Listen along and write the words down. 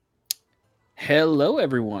Hello,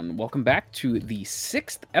 everyone. Welcome back to the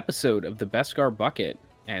sixth episode of the Beskar Bucket.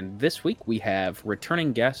 And this week we have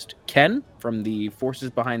returning guest Ken from the Forces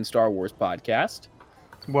Behind Star Wars podcast.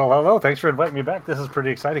 Well, hello. Thanks for inviting me back. This is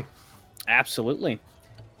pretty exciting. Absolutely.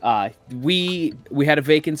 We had a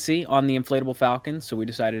vacancy on the Inflatable Falcon, so we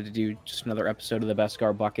decided to do just another episode of the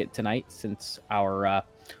Beskar Bucket tonight, since our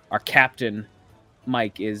captain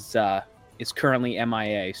Mike is currently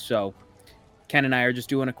MIA. So Ken and I are just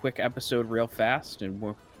doing a quick episode real fast,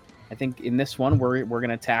 and I think in this one we're going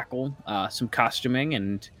to tackle some costuming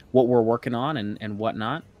and what we're working on and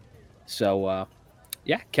whatnot. So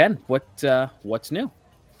yeah, Ken, what's new?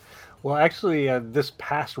 Well, actually, this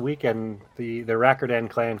past weekend, the Rackerdan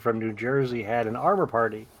clan from New Jersey had an armor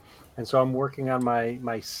party, and so I'm working on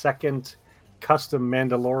my second custom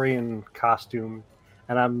Mandalorian costume,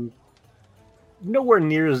 and I'm nowhere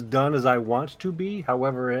near as done as I want to be.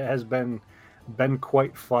 However, it has been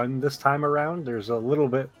quite fun this time around. There's a little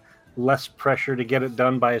bit less pressure to get it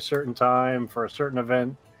done by a certain time for a certain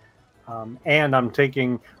event. And I'm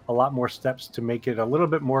taking a lot more steps to make it a little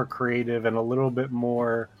bit more creative and a little bit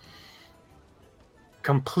more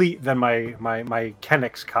complete than my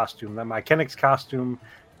Kennex costume. My Kennex costume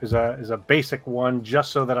is a basic one,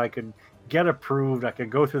 just so that I could get approved. I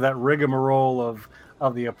could go through that rigmarole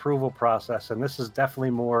of the approval process, and this is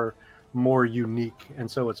definitely more unique.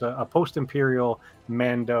 And so it's a post-imperial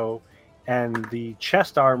Mando, and the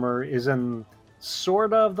chest armor is in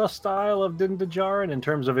sort of the style of Din Djarin in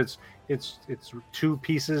terms of it's two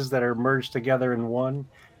pieces that are merged together in one,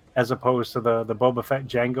 as opposed to the Boba Fett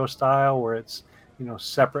Jango style where it's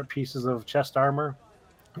separate pieces of chest armor.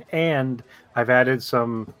 And I've added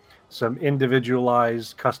some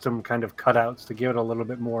individualized custom kind of cutouts to give it a little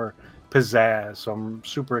bit more pizzazz. So I'm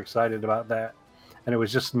super excited about that. And it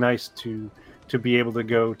was just nice to be able to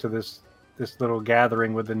go to this little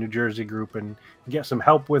gathering with the New Jersey group and get some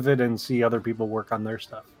help with it and see other people work on their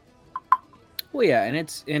stuff. Well, yeah, and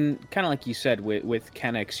it's kind of like you said with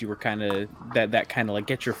Kennex, you were kind of that kind of like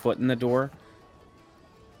get your foot in the door.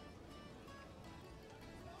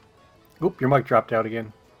 Oop, your mic dropped out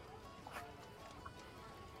again.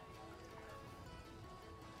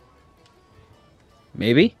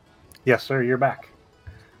 Maybe? Yes, sir, you're back.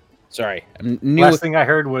 Sorry. Last thing I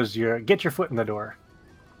heard was get your foot in the door.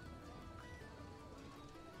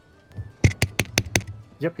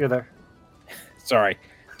 Yep, you're there. Sorry.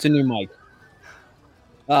 It's a new mic.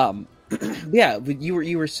 Yeah,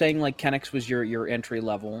 you were saying like Kennex was your entry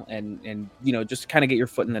level and just kind of get your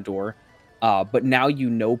foot in the door. But now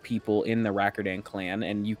people in the Rackerdan clan,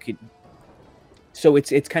 and you could. So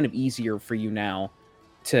it's kind of easier for you now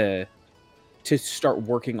to start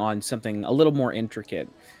working on something a little more intricate.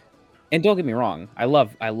 And don't get me wrong, I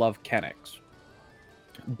love Kennex.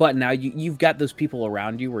 But now you've got those people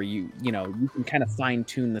around you where you can kind of fine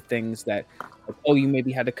tune the things that, like, you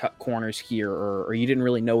maybe had to cut corners here, or you didn't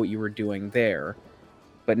really know what you were doing there.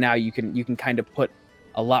 But now you can kind of put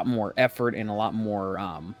a lot more effort and a lot more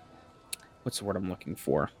what's the word I'm looking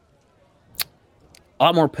for? A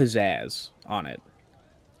lot more pizzazz on it.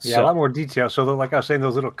 Yeah, a lot more detail. So, like I was saying,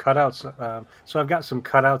 those little cutouts. So I've got some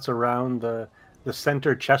cutouts around the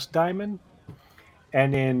center chest diamond,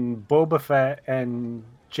 and in Boba Fett and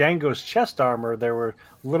Jango's chest armor, there were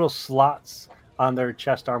little slots on their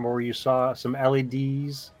chest armor where you saw some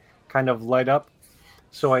LEDs kind of light up.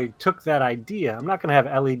 So I took that idea. I'm not going to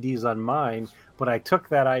have LEDs on mine, but I took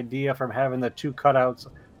that idea from having the two cutouts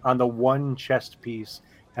on the one chest piece,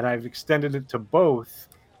 and I've extended it to both.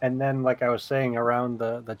 And then, like I was saying, around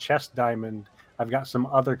the chest diamond, I've got some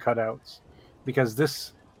other cutouts, because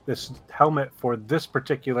this helmet for this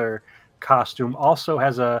particular costume also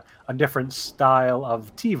has a different style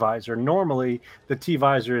of T-visor. Normally, the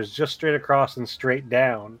T-visor is just straight across and straight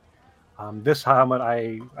down. This helmet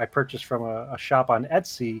I purchased from a shop on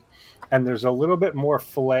Etsy, and there's a little bit more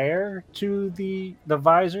flare to the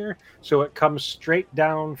visor, so it comes straight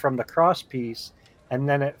down from the cross piece, and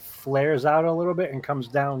then it flares out a little bit and comes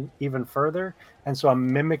down even further. And so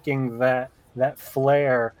I'm mimicking that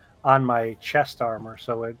flare on my chest armor,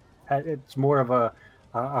 so it's more of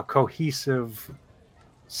a cohesive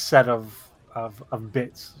set of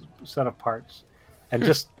bits, set of parts. And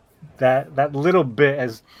just that little bit,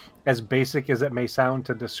 as basic as it may sound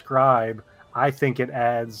to describe, I think it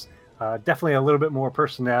adds definitely a little bit more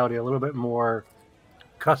personality, a little bit more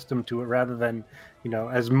custom to it, rather than,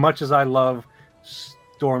 as much as I love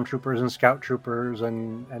stormtroopers and scout troopers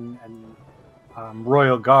and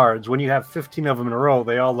royal guards, when you have 15 of them in a row,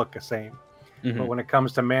 they all look the same. Mm-hmm. But when it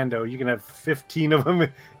comes to Mando, you can have 15 of them,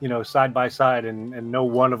 side by side, and no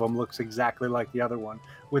one of them looks exactly like the other one,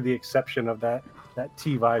 with the exception of that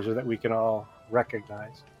T-visor that we can all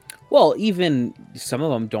recognize. Well, even some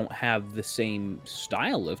of them don't have the same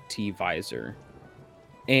style of T-visor.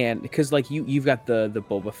 And because like you've got the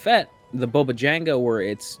Boba Fett, the Boba Jango, where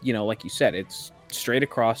it's, you know, like you said, it's straight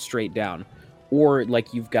across, straight down. Or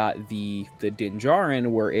like you've got the Din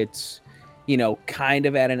Djarin, where it's, you know, kind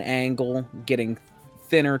of at an angle, getting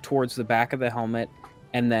thinner towards the back of the helmet,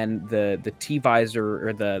 and then the T-visor,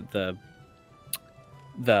 or the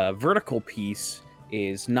vertical piece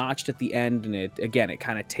is notched at the end, and it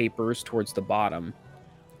kind of tapers towards the bottom.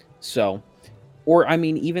 So, or I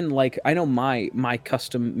mean, even like, I know my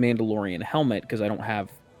custom Mandalorian helmet, because I don't have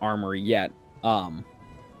armor yet.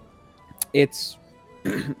 It's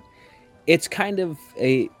it's kind of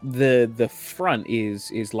the front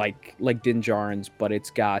is like Din Djarin's, but it's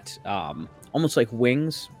got almost like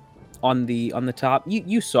wings on the top.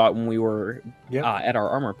 You saw it when we were at our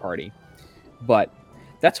armor party, but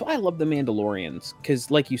that's why I love the Mandalorians,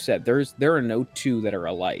 because like you said, there are no two that are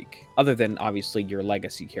alike, other than obviously your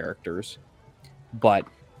legacy characters. But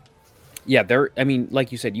yeah, I mean,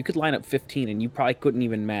 like you said, you could line up 15 and you probably couldn't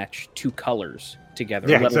even match two colors together.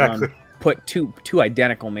 Yeah, exactly. Put two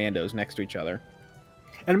identical Mandos next to each other.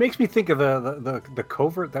 And it makes me think of the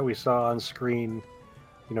covert that we saw on screen,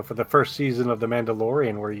 you know, for the first season of The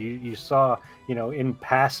Mandalorian, where you saw, you know, in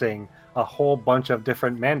passing, a whole bunch of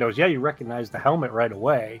different Mandos. Yeah, you recognize the helmet right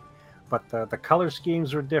away, but the color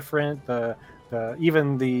schemes were different.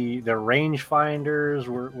 Even the range finders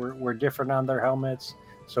were different on their helmets.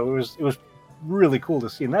 So it was really cool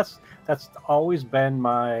to see, and that's always been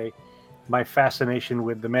my fascination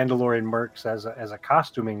with the Mandalorian mercs as a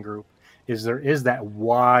costuming group. Is there is that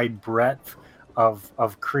wide breadth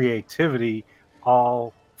of creativity,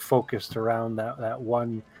 all focused around that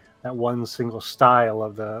one single style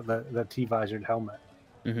of the T-visored helmet.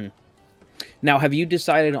 Mm-hmm. Now, have you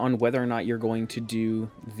decided on whether or not you're going to do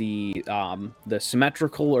the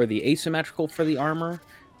symmetrical or the asymmetrical for the armor?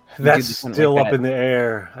 That's still up in the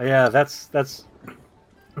air. Yeah, that's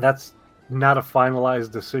not a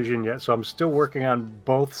finalized decision yet. So I'm still working on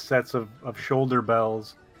both sets of shoulder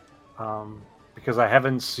bells, because I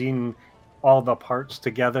haven't seen all the parts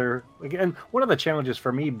together. Again, one of the challenges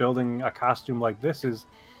for me building a costume like this is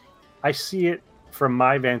I see it from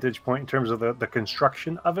my vantage point in terms of the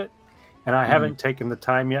construction of it, and I haven't taken the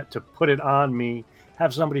time yet to put it on me,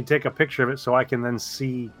 have somebody take a picture of it so I can then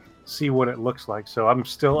see what it looks like. So I'm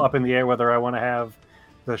still up in the air whether I want to have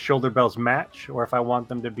the shoulder bells match or if I want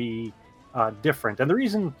them to be different. And the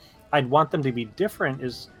reason I'd want them to be different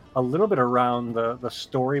is a little bit around the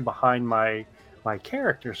story behind my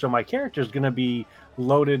character. So my character is going to be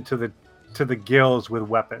loaded to the gills with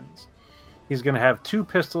weapons. He's going to have 2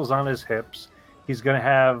 pistols on his hips. He's going to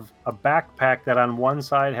have a backpack that on one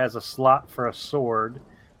side has a slot for a sword.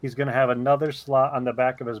 He's going to have another slot on the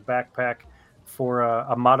back of his backpack for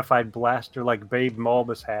a modified blaster like Babe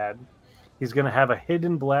Malbus had. He's going to have a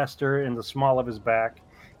hidden blaster in the small of his back.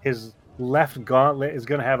 His left gauntlet is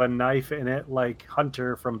going to have a knife in it like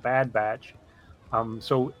Hunter from Bad Batch.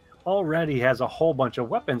 So already has a whole bunch of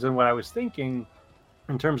weapons. And what I was thinking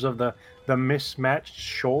in terms of the mismatched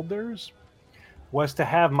shoulders was to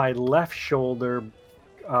have my left shoulder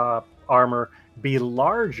armor be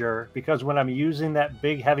larger, because when I'm using that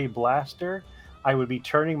big heavy blaster, I would be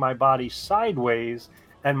turning my body sideways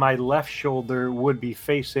and my left shoulder would be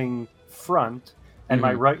facing front and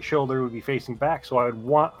my right shoulder would be facing back. So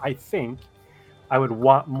I think I would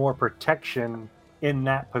want more protection in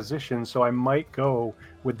that position. So I might go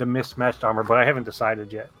with the mismatched armor, but I haven't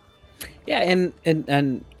decided yet. Yeah,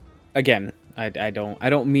 and again, I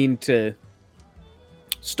don't mean to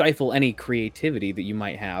stifle any creativity that you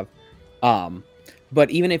might have, but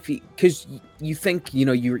even if because you think, you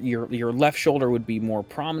know, your left shoulder would be more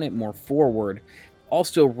prominent, more forward,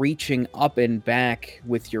 also reaching up and back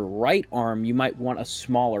with your right arm, you might want a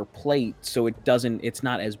smaller plate so it's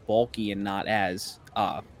not as bulky and not as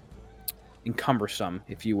encumbersome,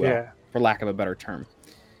 if you will, for lack of a better term.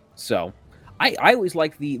 So I always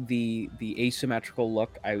like the asymmetrical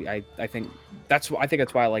look. I think that's why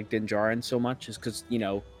I like Din Djarin so much, is because, you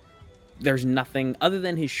know, there's nothing other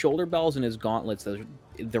than his shoulder bells and his gauntlets.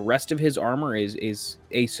 The rest of his armor is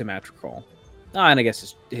asymmetrical. And I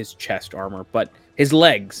guess his chest armor, but his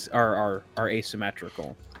legs are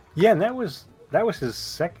asymmetrical. Yeah, and that was his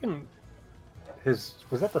second. Was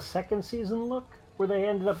that the second season look where they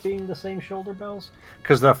ended up being the same shoulder bells?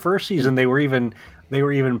 Because the first season they were even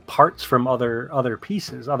parts from other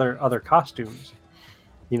pieces, other costumes.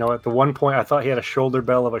 You know, at the one point I thought he had a shoulder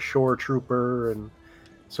bell of a shore trooper, and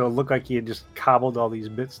so it looked like he had just cobbled all these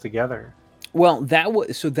bits together. Well, that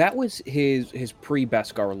was his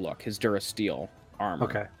pre-Beskar look, his Durasteel armor.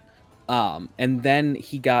 Okay. And then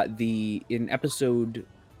he got in episode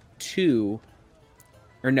 2,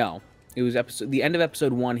 or no, it was the end of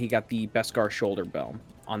episode 1. He got the Beskar shoulder bell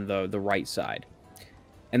on the right side,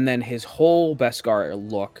 and then his whole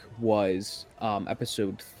Beskar look was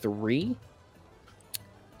episode 3.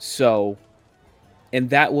 So, and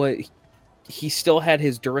that was, he still had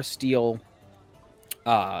his Durasteel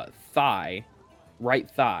thigh,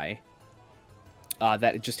 right thigh,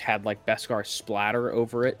 that it just had like Beskar splatter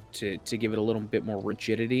over it to give it a little bit more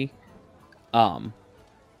rigidity.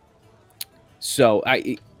 So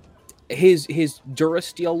his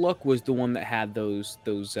Durasteel look was the one that had those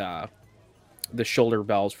the shoulder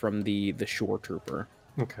bells from the Shore Trooper.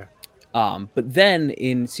 Okay. But then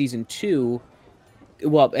in season 2,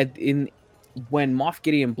 well, when Moff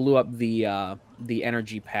Gideon blew up the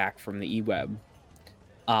energy pack from the E-Web,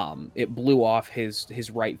 it blew off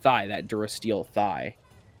his right thigh, that Durasteel thigh.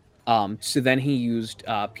 So then he used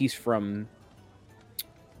a piece from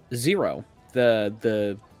Zero,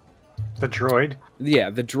 the droid. Yeah,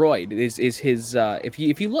 the droid is his. If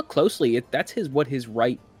you look closely, that's what his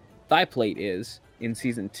right thigh plate is in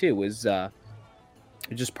season 2, is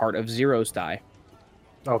just part of Zero's thigh.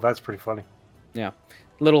 Oh, that's pretty funny. Yeah,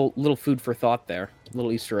 little food for thought there,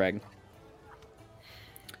 little Easter egg.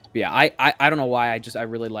 But yeah, I don't know why, I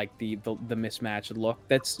really like the mismatched look.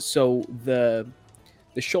 That's so the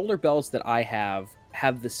shoulder bells that I have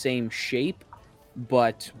the same shape,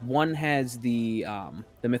 but one has the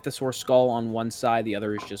mythosaur skull on one side, the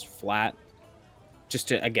other is just flat, just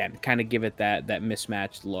to again kind of give it that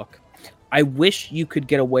mismatched look. I wish you could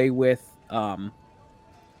get away with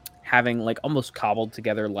having like almost cobbled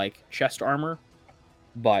together like chest armor,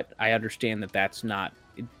 but I understand that that's not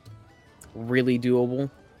really doable.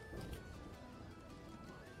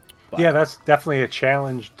 But yeah, that's definitely a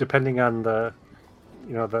challenge depending on the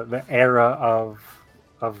era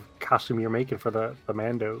of costume you're making for the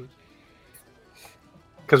Mandos.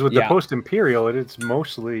 Because with the post-Imperial, it's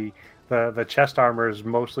mostly the chest armor is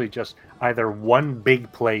mostly just either one big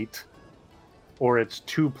plate or it's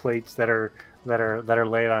 2 plates that are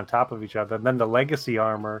laid on top of each other. And then the Legacy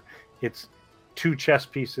armor, it's 2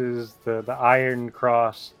 chest pieces, the Iron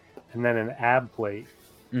Cross, and then an ab plate.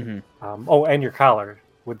 Mm-hmm. And your collar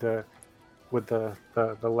with the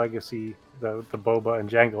Legacy, the Boba and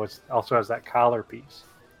Jango. It also has that collar piece.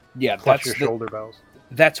 Yeah, plus your shoulder bells.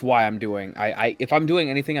 That's why I'm doing. If I'm doing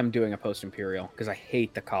anything, I'm doing a post-Imperial because I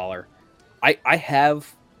hate the collar. I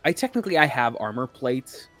technically have armor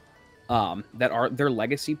plates, they're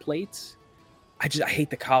Legacy plates. I hate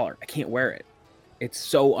the collar. I can't wear it. It's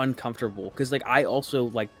so uncomfortable because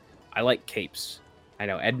I like capes. I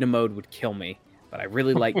know Edna Mode would kill me, but I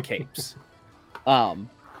really like capes.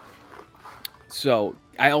 So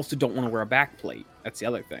I also don't want to wear a back plate. That's the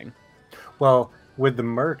other thing. Well, with the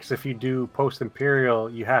Mercs, if you do post-Imperial,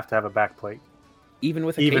 you have to have a back plate. Even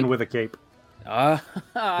with a cape? I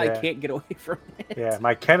can't get away from it. Yeah,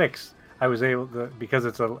 my Kennex, I was able to, because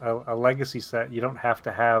it's a Legacy set, you don't have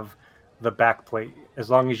to have the back plate as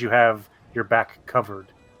long as you have your back covered.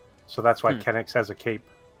 So that's why Kennex has a cape,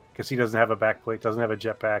 because he doesn't have a back plate, doesn't have a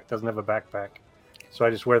jetpack, doesn't have a backpack. So I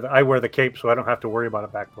just wear the cape, so I don't have to worry about a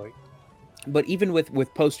back plate. But even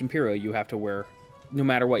with post-Imperial, you have to wear, no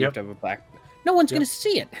matter what, you have to have a back. No one's going to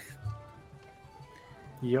see it.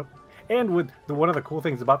 Yep. And with one of the cool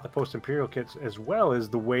things about the post-Imperial kits as well is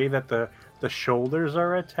the way that the shoulders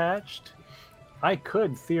are attached. I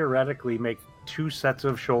could theoretically make 2 sets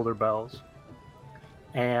of shoulder bells,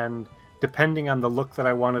 and depending on the look that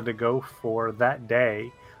I wanted to go for that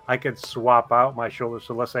day, I could swap out my shoulders.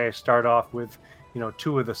 So let's say I start off with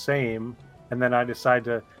 2 of the same, and then I decide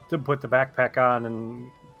to put the backpack on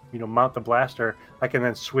and mount the blaster. I can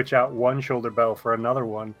then switch out one shoulder bell for another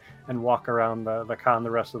one and walk around the con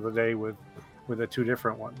the rest of the day with the 2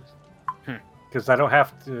 different ones. Because I don't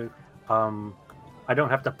have to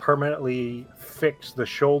permanently fix the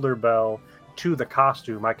shoulder bell to the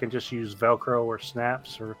costume. I can just use Velcro or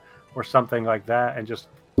snaps or something like that and just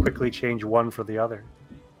quickly change one for the other.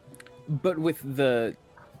 But with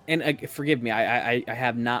forgive me, I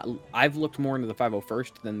have not. I've looked more into the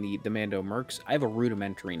 501st than the Mando Mercs. I have a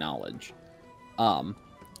rudimentary knowledge.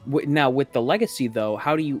 Now with the Legacy though,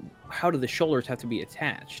 how do the shoulders have to be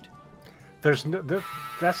attached? That's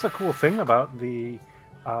the cool thing about the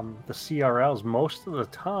CRLs. Most of the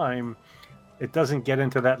time, it doesn't get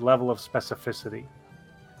into that level of specificity.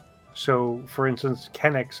 So, for instance,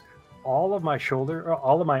 Kennex, all of my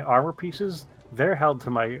armor pieces, they're held to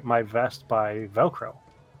my vest by Velcro.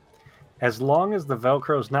 As long as the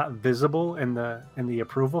Velcro is not visible in the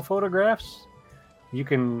approval photographs, you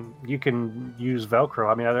can use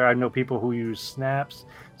Velcro. I mean, I know people who use snaps.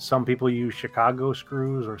 Some people use Chicago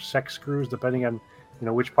screws or Sex screws, depending on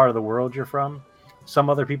which part of the world you're from. Some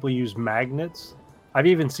other people use magnets. I've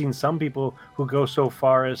even seen some people who go so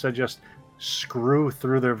far as to just screw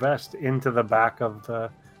through their vest into the back of the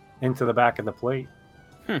plate.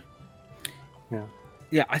 Hmm. Yeah.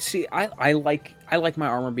 Yeah, I see. I like my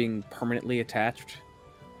armor being permanently attached,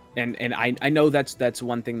 and I know that's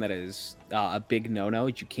one thing that is a big no.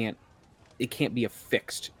 It can't be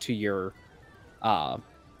affixed to your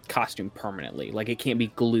costume permanently. Like, it can't be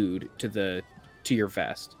glued to your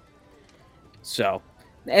vest. So,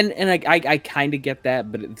 and I kind of get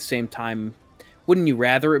that, but at the same time, wouldn't you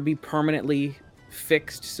rather it be permanently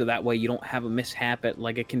fixed so that way you don't have a mishap at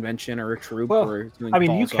like a convention or a troop Well, or something I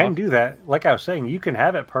mean, you falls can off? do that. Like I was saying, you can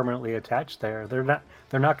have it permanently attached there. They're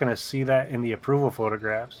not going to see that in the approval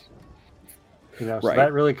photographs. So Right.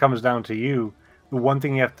 that really comes down to you. The one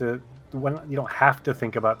thing you don't have to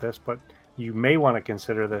think about this, but you may want to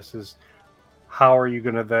consider this is how are you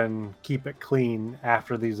going to then keep it clean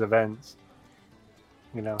after these events?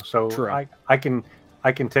 So True. I can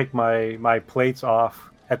take my plates off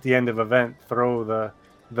at the end of event, throw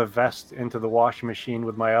the vest into the washing machine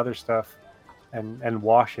with my other stuff, and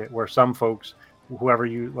wash it. Where some folks, whoever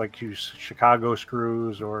you like, use Chicago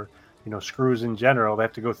screws or screws in general, they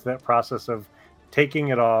have to go through that process of taking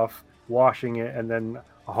it off, washing it, and then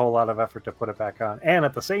a whole lot of effort to put it back on. And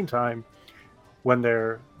at the same time, when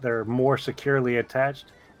they're more securely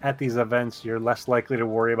attached at these events, you're less likely to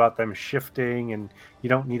worry about them shifting, and you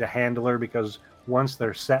don't need a handler because once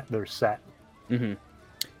they're set, they're set. Hmm. You know,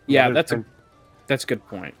 Yeah, there's that's a been that's a good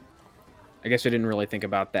point. I guess I didn't really think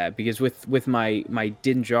about that because with my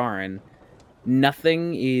Din Djarin,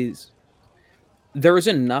 nothing is there is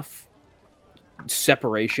enough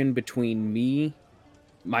separation between me,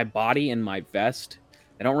 my body, and my vest.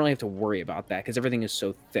 I don't really have to worry about that because everything is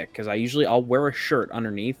so thick. Because I'll wear a shirt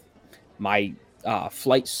underneath my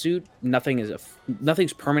flight suit.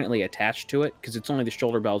 Nothing's permanently attached to it because it's only the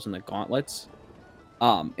shoulder bells and the gauntlets.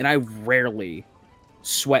 And I rarely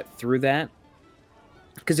sweat through that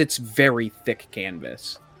because it's very thick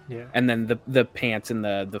canvas. yeah. And then the pants and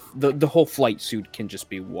the whole flight suit can just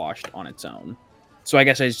be washed on its own. So I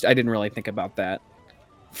guess I didn't really think about that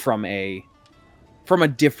from a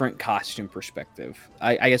different costume perspective.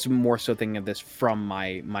 I guess I'm more so thinking of this from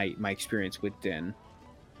my experience with Din.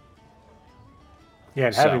 Yeah,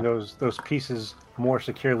 and having So those pieces more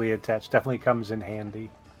securely attached definitely comes in handy.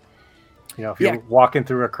 If yeah, you're walking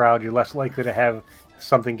through a crowd, you're less likely to have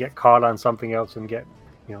something get caught on something else and get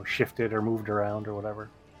shifted or moved around or whatever.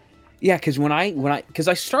 yeah, because because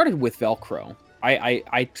I started with Velcro.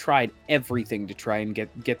 I tried everything to try and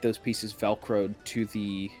get those pieces Velcroed to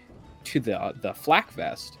the flak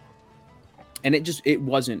vest, and it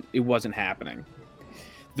wasn't happening.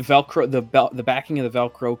 The Velcro the backing of the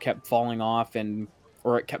Velcro kept falling off,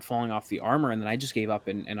 or it kept falling off the armor, and then I just gave up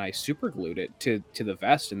and I super glued it to the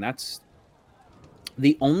vest, and that's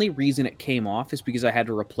the only reason it came off is because I had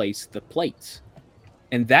to replace the plates,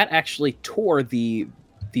 and that actually tore the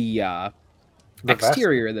The vest.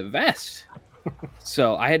 exterior of the vest.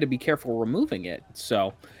 So I had to be careful removing it.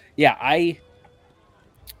 So yeah, I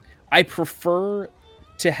prefer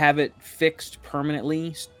to have it fixed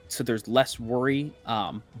permanently so there's less worry.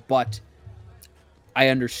 But I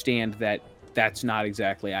understand that that's not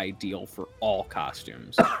exactly ideal for all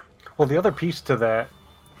costumes. Well, the other piece to that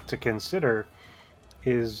to consider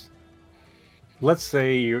is, let's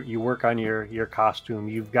say you work on your costume,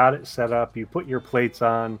 you've got it set up, you put your plates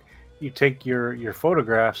on, you take your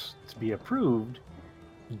photographs to be approved.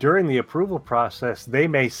 During the approval process, they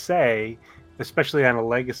may say, especially on a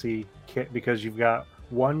legacy kit, because you've got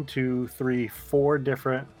 4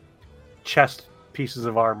 different chest pieces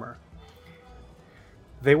of armor,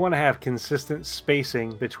 they want to have consistent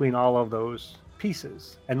spacing between all of those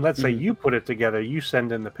pieces. And let's say Mhm. you put it together, you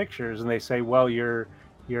send in the pictures, and they say, well, your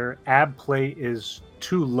ab plate is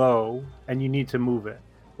too low and you need to move it.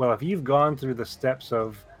 Well, if you've gone through the steps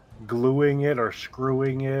of gluing it or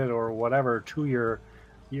screwing it or whatever to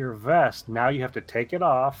your vest, now you have to take it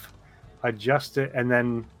off, adjust it, and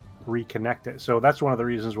then reconnect it. So that's one of the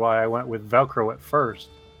reasons why I went with Velcro at first.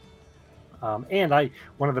 And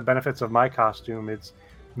one of the benefits of my costume, it's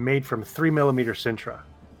made from 3mm Sintra,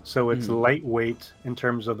 so it's Mhm. lightweight in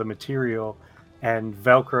terms of the material, and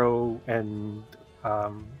Velcro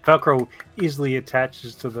easily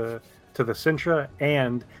attaches to the Sintra,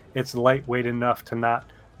 and it's lightweight enough to not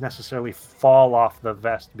necessarily fall off the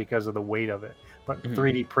vest because of the weight of it. But Mhm.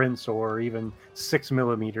 3D prints or even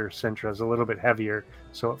 6mm Sintra is a little bit heavier,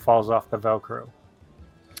 so it falls off the Velcro.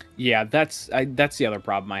 Yeah, that's the other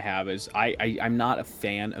problem I have is I'm not a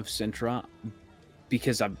fan of Sintra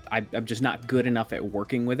because I'm just not good enough at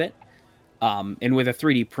working with it. And with a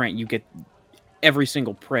 3D print, you get every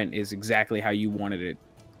single print is exactly how you wanted it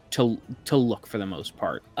to look for the most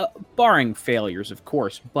part, barring failures, of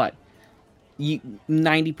course. But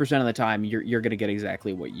 90% of the time, you're gonna get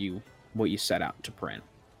exactly what you set out to print.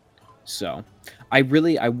 So, I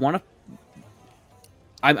want to.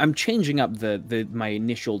 I'm changing up the my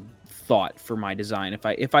initial thought for my design.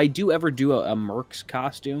 If I do ever do a Mercs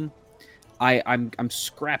costume, I'm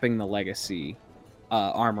scrapping the legacy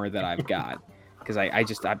armor that I've got because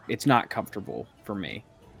it's not comfortable for me.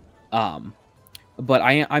 Um, but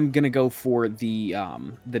I'm gonna go for the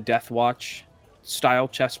Death Watch style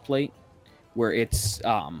chest plate where it's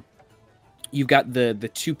you've got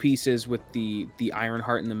the two pieces with the iron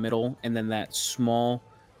heart in the middle, and then that small,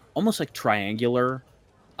 almost like triangular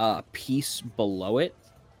piece below it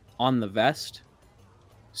on the vest.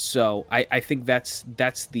 So I think that's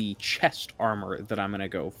the chest armor that I'm gonna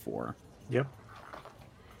go for. Yep.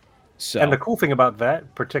 And the So cool thing about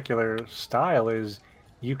that particular style is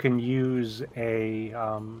you can use a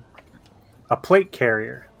plate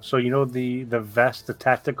carrier. So you know the vest, the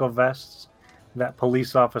tactical vests that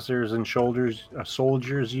police officers and soldiers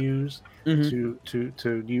use mhm,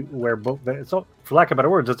 to wear. For lack of better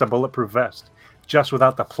words, it's a bulletproof vest, just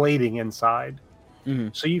without the plating inside.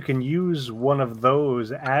 mhm, So you can use one of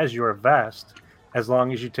those as your vest, as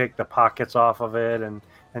long as you take the pockets off of it and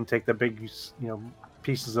take the big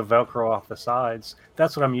pieces of Velcro off the sides.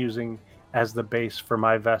 That's what I'm using as the base for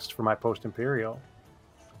my vest for my post imperial.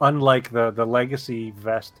 Unlike the legacy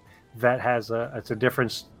vest that has it's a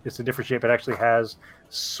different shape. It actually has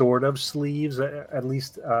sort of sleeves, at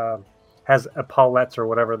least has epaulettes or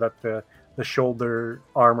whatever that the shoulder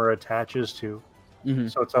armor attaches to. mhm.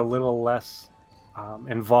 So it's a little less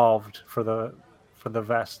involved for the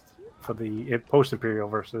vest for the post imperial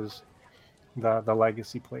versus the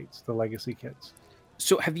legacy plates, the legacy kits.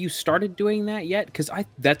 So have you started doing that yet? Because I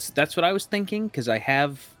that's what I was thinking. Because I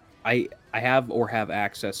have or have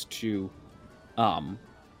access to um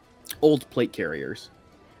old plate carriers.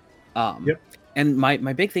 Um, Yep. and my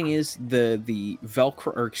big thing is the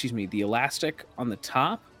Velcro, or excuse me, the elastic on the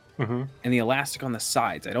top Hmm. and the elastic on the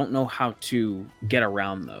sides. I don't know how to get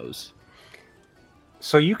around those.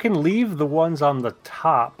 So you can leave the ones on the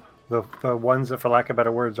top, the ones that, for lack of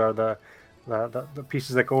better words, are the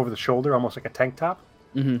pieces that go over the shoulder, almost like a tank top.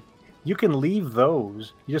 Hmm. You can leave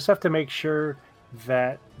those. You just have to make sure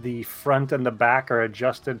that the front and the back are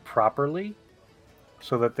adjusted properly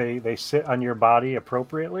so that they sit on your body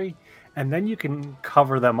appropriately, and then you can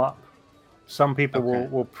cover them up. Some people Okay.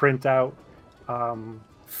 will print out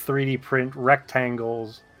 3D print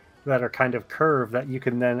rectangles that are kind of curved that you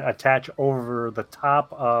can then attach over the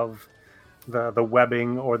top of the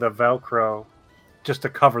webbing or the Velcro just to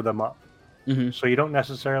cover them up. Hmm. So you don't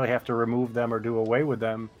necessarily have to remove them or do away with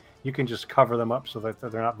them. You can just cover them up so that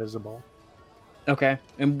they're not visible. Okay.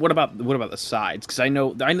 And what about the sides? Because I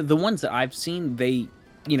know the ones that I've seen,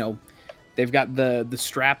 you know, they've got the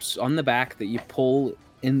straps on the back that you pull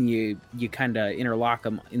and you kind of interlock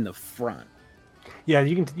them in the front. Yeah,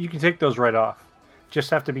 you can take those right off. Just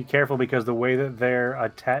have to be careful because the way that they're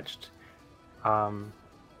attached um,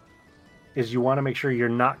 is you want to make sure you're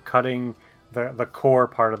not cutting the core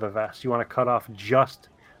part of the vest. You want to cut off just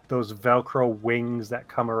those Velcro wings that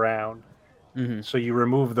come around. Hmm. So you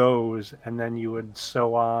remove those, and then you would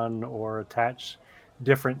sew on or attach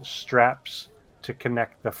different straps to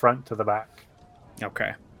connect the front to the back.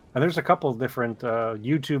 Okay. And there's a couple of different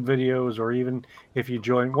YouTube videos, or even if you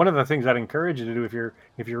join. One of the things I'd encourage you to do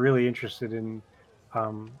if you're really interested in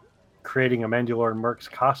um, creating a Mandalorian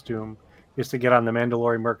Mercs costume is to get on the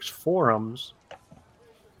Mandalorian Mercs forums.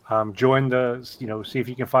 Join see if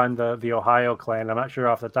you can find the Ohio clan. I'm not sure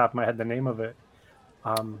off the top of my head the name of it.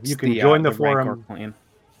 You It's can join the the Rancor forum. clan.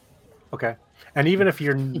 Okay, and even if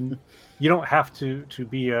you don't have to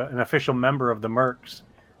be an official member of the Mercs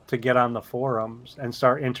to get on the forums and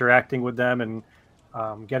start interacting with them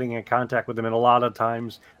and getting in contact with them. And a lot of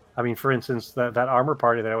times, I mean, for instance, that armor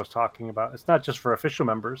party that I was talking about, it's not just for official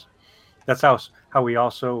members. That's how we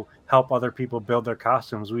also help other people build their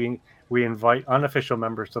costumes. We invite unofficial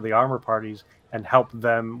members to the armor parties and help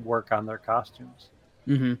them work on their costumes.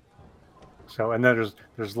 Hmm. So, and then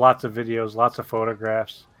there's lots of videos, lots of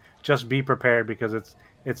photographs. Just be prepared because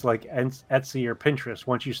it's like Etsy or Pinterest.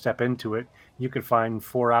 Once you step into it, you could find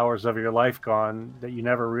 4 hours of your life gone that you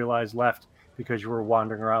never realized left because you were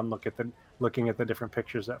wandering around looking at the different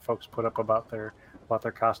pictures that folks put up about their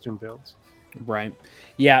costume builds. Right.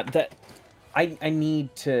 Yeah. That I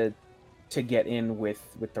need to. to get in with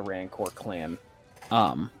the Rancor clan.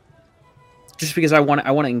 Just because I want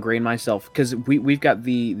to ingrain myself, because we've got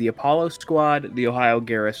the Apollo Squad, the Ohio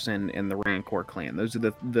Garrison, and the Rancor clan. Those are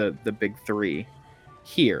the big three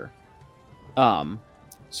here.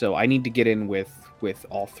 So I need to get in with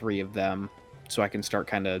all three of them, so I can start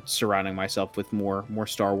kind of surrounding myself with more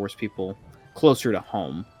Star Wars people closer to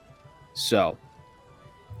home. So,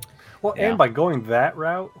 well, yeah. And by going that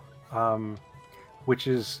route, which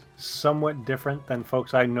is somewhat different than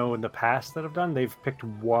folks I know in the past that have done, they've picked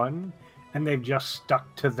one and they've just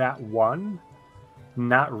stuck to that one,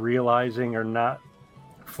 not realizing or not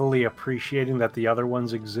fully appreciating that the other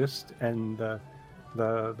ones exist and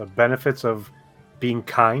the benefits of being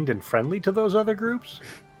kind and friendly to those other groups.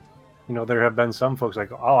 You know, there have been some folks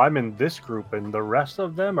like, oh, I'm in this group and the rest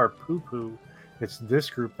of them are poo-poo. It's this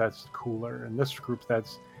group that's cooler and this group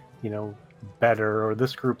that's, you know, better, or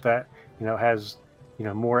this group that, you know, has, you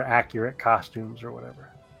know, more accurate costumes or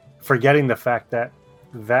whatever. Forgetting the fact that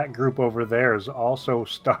that group over there is also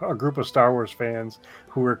a group of Star Wars fans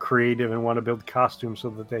who are creative and want to build costumes so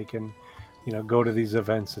that they can, you know, go to these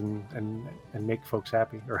events and make folks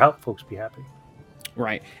happy or help folks be happy.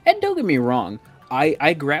 Right. And don't get me wrong,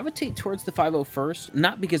 I gravitate towards the 501st,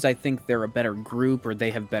 not because I think they're a better group or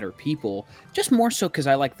they have better people, just more so because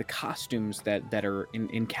I like the costumes that are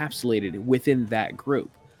encapsulated within that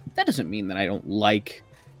group. That doesn't mean that I don't like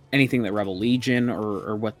anything that Rebel Legion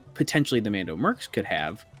or what potentially the Mando Mercs could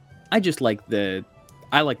have. I just like the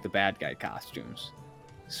bad guy costumes.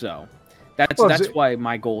 So that's why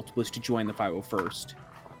my goal was to join the 501st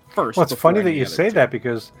first. Well, it's funny that you say that,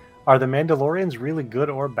 because are the Mandalorians really good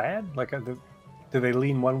or bad? Like, do they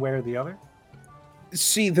lean one way or the other?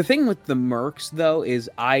 See, the thing with the Mercs, though, is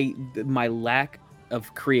my lack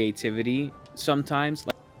of creativity sometimes.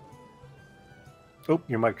 Oh,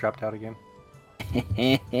 your mic dropped out again.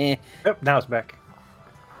 Yep, now it's back.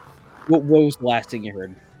 What was the last thing you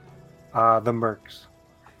heard? The Mercs.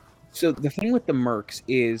 So the thing with the Mercs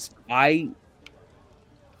is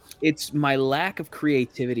it's my lack of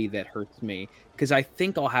creativity that hurts me, because I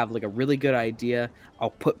think I'll have like a really good idea. I'll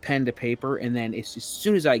put pen to paper, and then as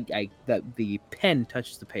soon as the pen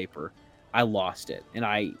touches the paper, I lost it, and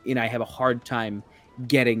I have a hard time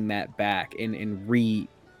getting that back and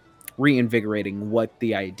reinvigorating what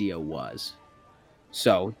the idea was.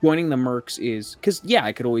 So joining the Mercs is because, yeah,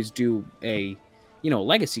 I could always do a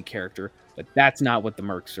legacy character, but that's not what the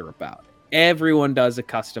Mercs are about. Everyone does a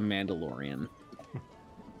custom Mandalorian.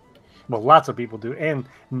 Well, lots of people do, and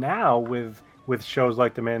now with shows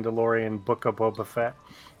like The Mandalorian, Book of Boba Fett,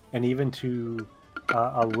 and even to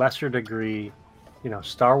a lesser degree, you know,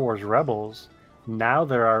 Star Wars Rebels, now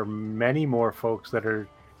there are many more folks that are,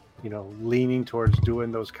 you know, leaning towards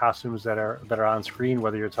doing those costumes that are on screen,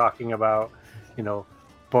 whether you're talking about, you know,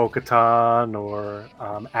 Bo-Katan or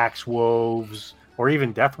Axe Woves or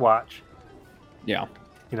even Death Watch. Yeah.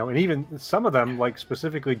 You know, and even some of them, like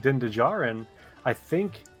specifically Din Djarin, I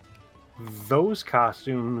think those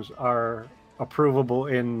costumes are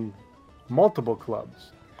approvable in multiple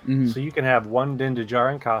clubs. Mm-hmm. So you can have one Din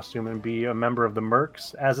Djarin costume and be a member of the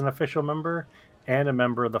Mercs as an official member and a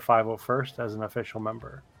member of the 501st as an official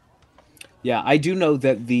member. Yeah, I do know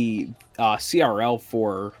that the CRL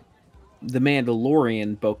for the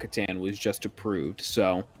Mandalorian Bo-Katan was just approved,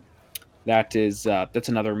 so that's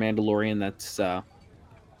another Mandalorian that's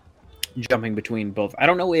jumping between both. I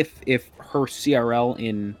don't know if her CRL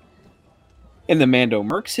in the Mando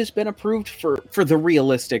Mercs has been approved for the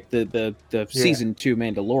realistic the season 2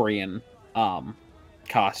 Mandalorian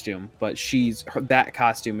costume, but that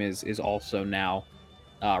costume is also now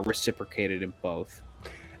reciprocated in both.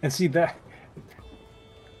 And see that.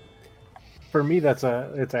 For me, it's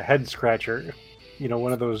a head scratcher, you know,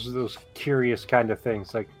 one of those curious kind of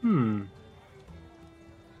things. Like, you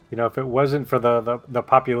know, if it wasn't for the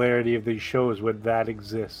popularity of these shows, would that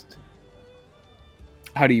exist?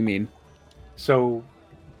 How do you mean? So,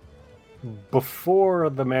 before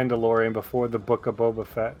The Mandalorian, before the Book of Boba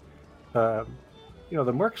Fett, you know,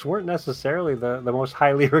 the Mercs weren't necessarily the most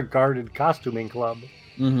highly regarded costuming club.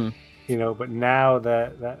 Mm-hmm. You know, but now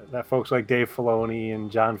that folks like Dave Filoni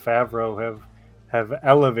and Jon Favreau have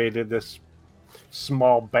elevated this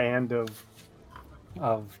small band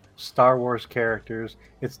of Star Wars characters,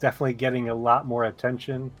 it's definitely getting a lot more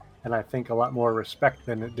attention and I think a lot more respect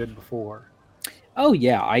than it did before. Oh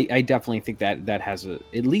yeah, I definitely think that has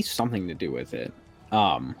at least something to do with it,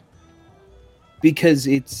 because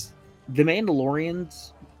it's the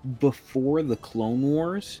Mandalorians before the Clone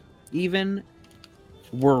Wars even.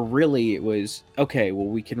 It was okay. Well,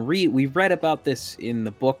 we've read about this in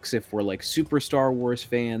the books if we're like super Star Wars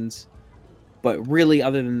fans, But really,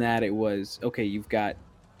 other than that, it was okay. You've got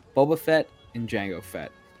Boba Fett and Jango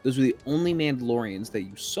Fett. Those were the only Mandalorians that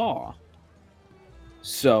you saw.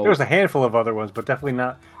 So There was a handful of other ones, but definitely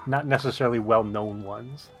not necessarily well known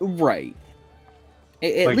ones. right,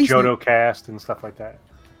 Like Jodo Cast and stuff like that.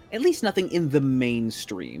 At least nothing in the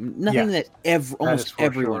mainstream, nothing Yes, that almost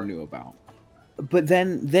everyone sure. knew about. But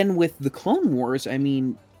then with the Clone Wars, I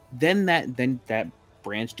mean, then that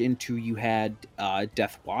branched into, you had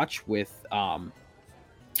Death Watch with Pre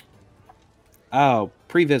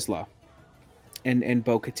Vizsla and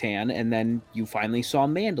Bo Katan, and then you finally saw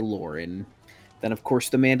Mandalore, and then of course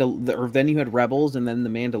then you had Rebels, and then the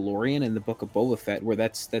Mandalorian and the Book of Boba Fett, where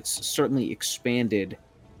that's certainly expanded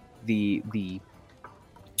the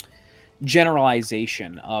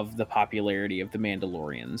generalization of the popularity of the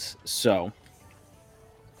Mandalorians. So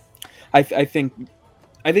I think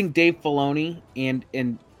Dave Filoni and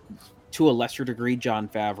to a lesser degree Jon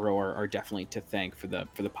Favreau are definitely to thank for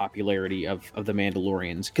the popularity of the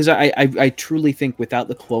Mandalorians, because I truly think without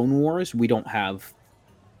the Clone Wars we don't have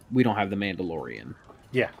the Mandalorian.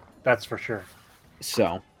 Yeah, that's for sure.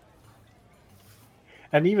 So,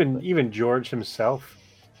 and even George himself,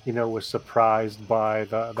 was surprised by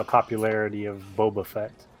the popularity of Boba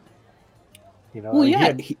Fett. well,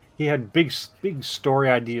 yeah, he had big story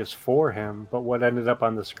ideas for him, but what ended up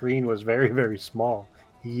on the screen was very, very small.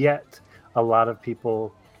 Yet a lot of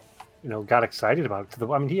people, got excited about it.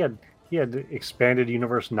 I mean, he had expanded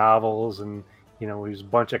universe novels, and he was a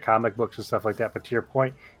bunch of comic books and stuff like that. But to your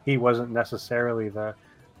point, he wasn't necessarily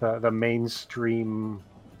the mainstream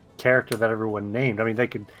character that everyone named. I mean, they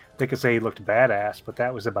could say he looked badass, but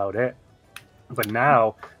that was about it. But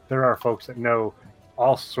now there are folks that know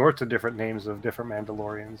all sorts of different names of different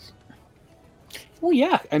Mandalorians. well,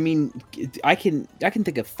 yeah. I mean, I can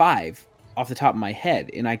think of 5 off the top of my head,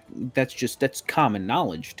 and that's common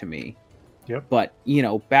knowledge to me. Yep. But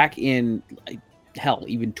back in hell,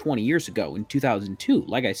 even 20 years ago in 2002,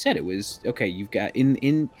 like I said, it was okay. You've got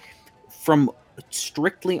in from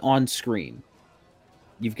strictly on screen,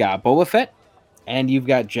 you've got Boba Fett and you've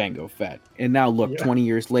got Jango Fett, and now look, 20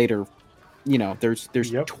 years later, there's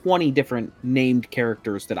 20 different named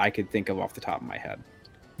characters that I could think of off the top of my head.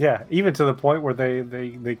 Yeah, even to the point where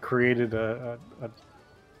they created a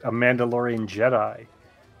Mandalorian Jedi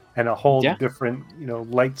and a whole different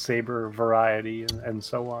lightsaber variety and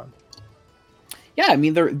so on. Yeah, I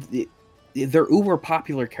mean they're uber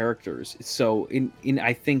popular characters. So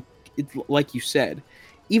I think it's like you said,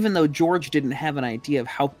 even though George didn't have an idea of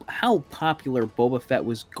how popular Boba Fett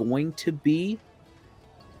was going to be,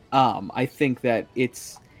 I think that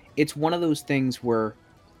it's one of those things where,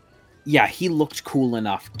 yeah, he looked cool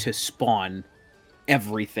enough to spawn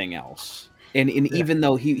everything else. And even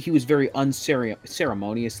though he was very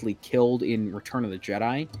unceremoniously killed in Return of the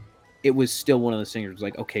Jedi, it was still one of those things where it was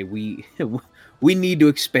like, okay, we need to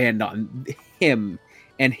expand on him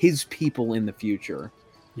and his people in the future.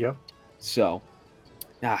 Yep. So,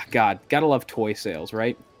 God, gotta love toy sales,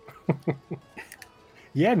 right?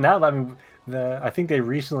 Yeah, now I mean, I think they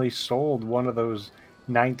recently sold one of those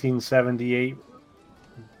 1978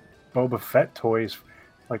 Boba Fett toys,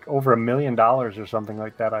 like over $1 million or something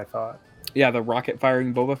like that. I thought. Yeah, the rocket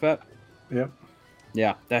firing Boba Fett. Yep.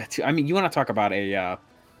 Yeah, I mean, you want to talk about a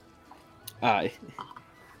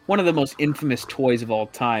one of the most infamous toys of all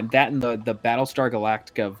time? That and the Battlestar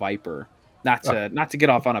Galactica Viper. Not to get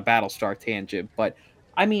off on a Battlestar tangent, but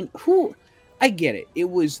I mean, I get it. It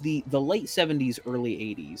was the late 70s, early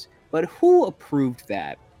 80s, but who approved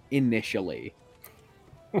that initially?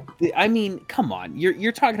 I mean, come on.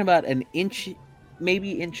 You're talking about an inch,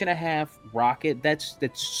 maybe inch and a half rocket. That's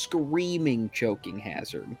screaming choking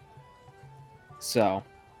hazard. So,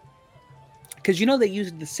 because they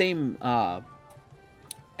used the same.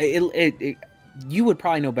 You would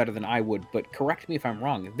probably know better than I would, but correct me if I'm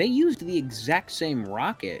wrong. They used the exact same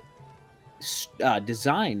rocket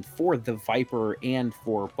design for the Viper and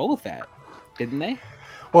for Boba Fett, didn't they?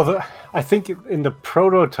 Well, I think in the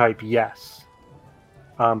prototype, yes.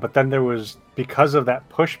 But then there was, because of that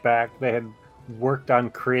pushback, they had worked on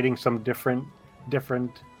creating some different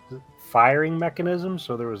firing mechanisms.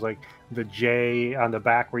 So there was like the J on the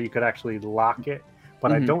back where you could actually lock it.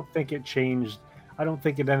 But I don't think it changed. I don't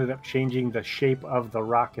think it ended up changing the shape of the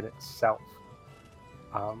rocket itself.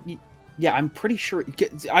 Yeah, I'm pretty sure.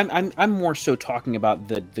 I'm more so talking about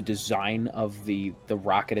the design of the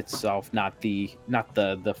rocket itself, not the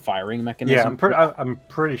firing mechanism. Yeah, I'm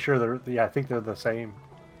pretty sure I think they're the same.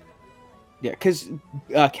 Yeah, because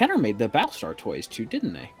Kenner made the Battlestar toys too,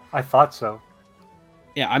 didn't they? I thought so.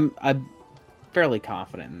 Yeah, I'm fairly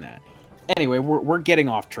confident in that. Anyway, we're getting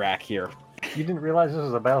off track here. You didn't realize this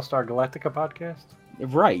was a Battlestar Galactica podcast?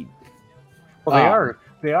 Right. Well,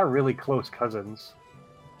 they are really close cousins.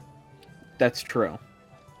 That's true.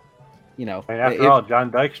 You know, And after all,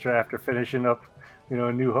 John Dykstra, after finishing up, A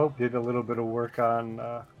New Hope, did a little bit of work on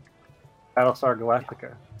Battlestar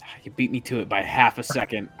Galactica. You beat me to it by half a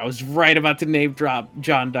second. I was right about to name drop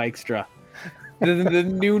John Dykstra. The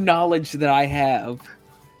new knowledge that I have,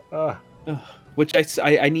 which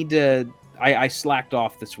I need to. I slacked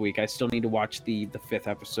off this week. I still need to watch the 5th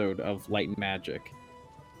episode of Light and Magic,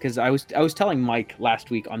 because I was telling Mike last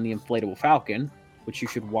week on the Inflatable Falcon, which you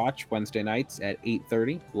should watch Wednesday nights at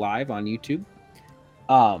 8:30 live on YouTube.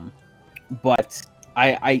 But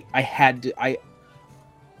I had to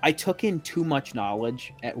I took in too much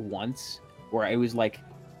knowledge at once, where I was like,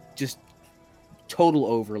 just total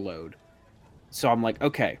overload. So I'm like,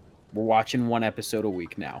 okay, we're watching 1 episode a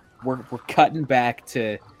week now. We're cutting back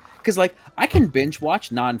to, because like I can binge watch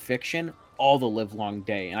nonfiction all the live long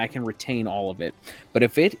day and I can retain all of it. But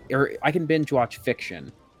I can binge watch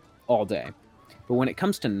fiction all day. But when it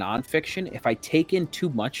comes to nonfiction, if I take in too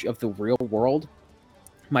much of the real world,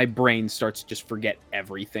 my brain starts to just forget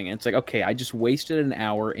everything. And it's like, okay, I just wasted an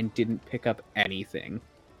hour and didn't pick up anything.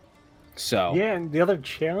 So yeah, and the other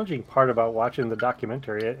challenging part about watching the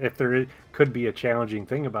documentary, if there could be a challenging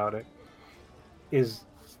thing about it, is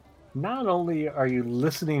not only are you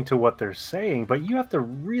listening to what they're saying, but you have to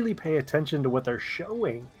really pay attention to what they're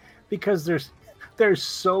showing, because there's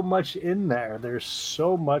so much in there. There's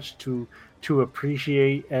so much to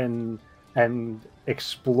appreciate and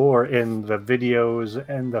explore in the videos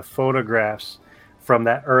and the photographs from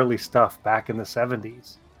that early stuff back in the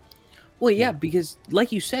 70s. Well, yeah, because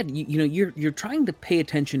like you said, you're trying to pay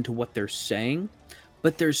attention to what they're saying,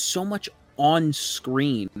 but there's so much on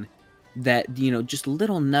screen that, just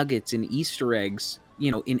little nuggets and Easter eggs,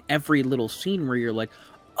 in every little scene where you're like,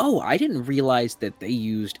 oh, I didn't realize that they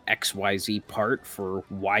used XYZ part for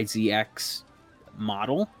YZX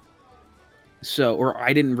model. So, or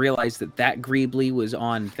I didn't realize that Greebly was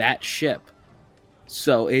on that ship.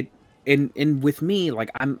 So and with me, like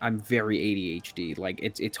I'm very ADHD. Like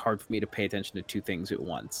it's hard for me to pay attention to 2 things at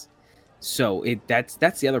once. So that's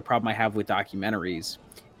the other problem I have with documentaries.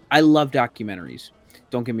 I love documentaries.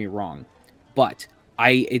 Don't get me wrong, but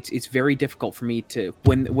it's very difficult for me to,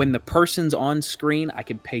 when the person's on screen, I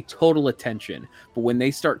can pay total attention. But when they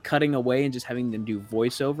start cutting away and just having them do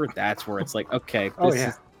voiceover, that's where it's like, okay,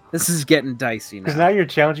 this is getting dicey now. Because now you're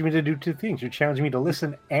challenging me to do 2 things. You're challenging me to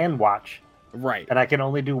listen and watch. Right. And I can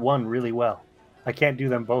only do one really well. I can't do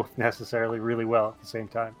them both necessarily really well at the same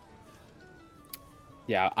time.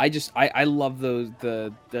 Yeah, I love those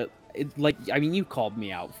you called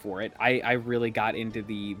me out for it. I really got into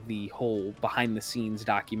the whole behind the scenes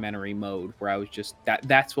documentary mode, where I was just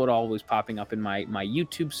that's what all was popping up in my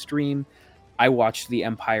YouTube stream. I watched the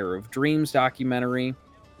Empire of Dreams documentary,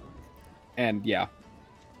 and yeah,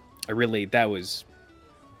 I got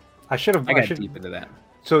deep into that.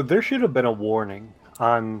 So there should have been a warning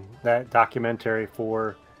on that documentary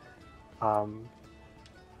for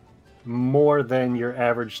more than your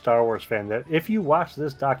average Star Wars fan, that if you watch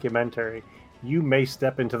this documentary, you may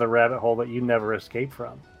step into the rabbit hole that you never escape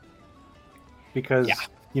from. Because,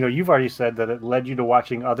 you've already said that it led you to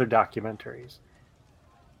watching other documentaries.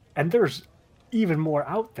 And there's even more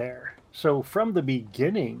out there. So from the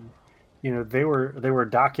beginning, they were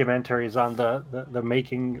documentaries on the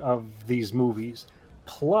making of these movies.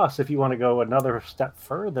 Plus, if you want to go another step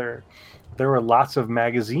further, there were lots of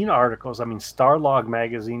magazine articles. I mean, Starlog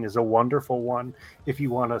magazine is a wonderful one if you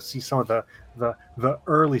want to see some of the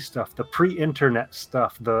early stuff, the pre-internet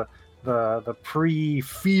stuff, the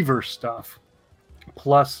pre-fever stuff.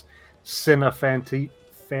 Plus, Fantastique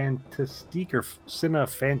or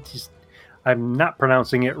Fantastique. I'm not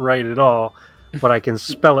pronouncing it right at all, but I can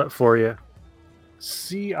spell it for you.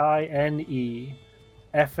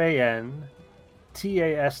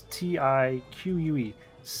 CINEFANTASTIQUE.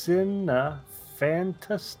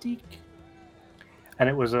 Cinefantastique. And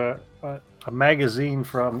it was a magazine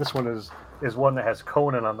from, this one is one that has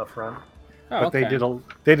Conan on the front. Oh, but okay.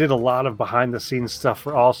 They did a lot of behind the scenes stuff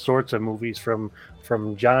for all sorts of movies, from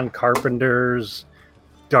John Carpenter's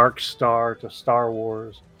Dark Star to Star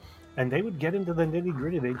Wars. And they would get into the nitty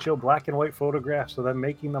gritty. They'd show black and white photographs of them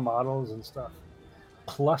making the models and stuff.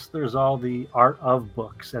 Plus, there's all the art of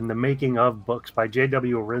books and the making of books by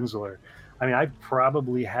J.W. Rinzler. I mean, I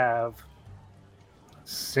probably have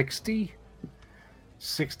 60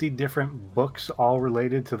 different books all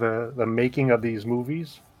related to the making of these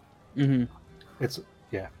movies. Mm-hmm. It's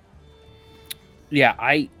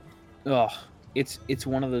it's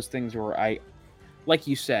one of those things where like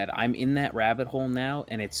you said, I'm in that rabbit hole now,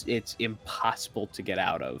 and it's impossible to get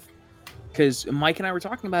out of. Because Mike and I were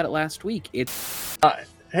talking about it last week.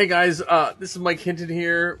 Hey guys, this is Mike Hinton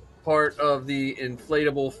here, part of the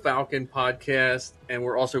Inflatable Falcon podcast, and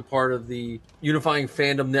we're also part of the Unifying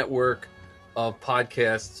Fandom Network of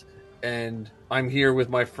podcasts. And I'm here with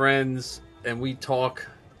my friends, and we talk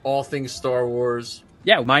all things Star Wars.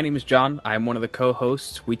 Yeah, my name is John. I'm one of the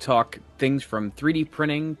co-hosts. We talk things from 3D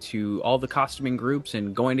printing to all the costuming groups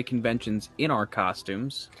and going to conventions in our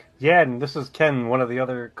costumes. Yeah, and this is Ken, one of the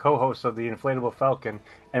other co-hosts of the Inflatable Falcon.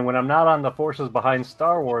 And when I'm not on the forces behind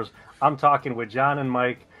Star Wars, I'm talking with John and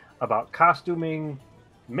Mike about costuming,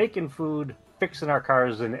 making food, fixing our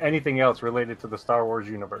cars, and anything else related to the Star Wars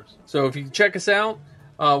universe. So if you check us out,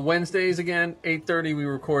 Wednesdays again, 8:30 we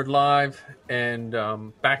record live, and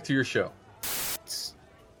back to your show.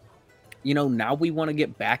 You know, now we want to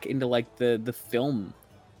get back into like the film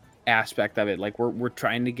aspect of it. Like we're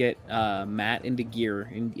trying to get Matt into gear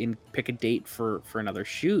and pick a date for another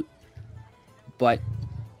shoot, but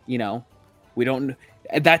you know, we don't.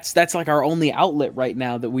 That's like our only outlet right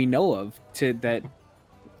now that we know of to that.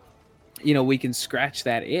 You know, we can scratch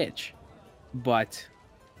that itch, but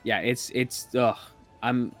yeah, it's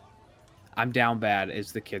I'm down bad,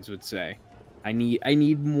 as the kids would say. I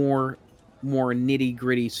need more nitty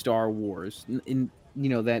gritty Star Wars, and you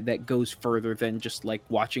know that goes further than just like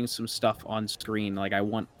watching some stuff on screen. Like I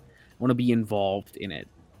want to be involved in it.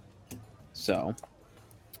 So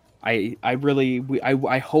I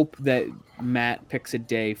hope that Matt picks a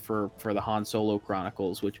day for the Han Solo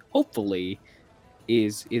Chronicles, which hopefully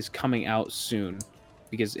is coming out soon,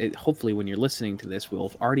 because hopefully when you're listening to this, we'll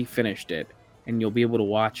have already finished it and you'll be able to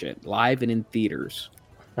watch it live and in theaters.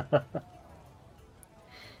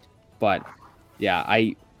 But yeah,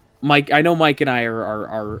 I know Mike and I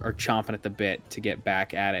are chomping at the bit to get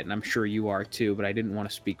back at it, and I'm sure you are too, but I didn't want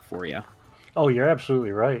to speak for you. Oh, you're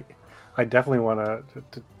absolutely right. I definitely want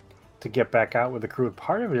to get back out with the crew.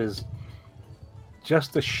 Part of it is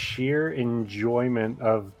just the sheer enjoyment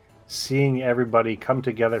of seeing everybody come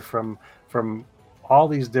together from all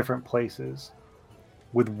these different places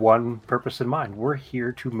with one purpose in mind. We're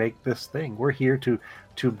here to make this thing. We're here to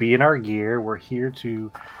be in our gear. We're here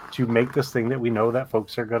to make this thing that we know that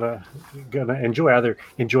folks are gonna enjoy, either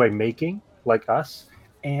enjoy making like us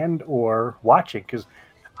and or watching, because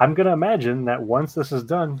I'm gonna imagine that once this is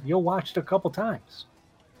done, you'll watch it a couple times.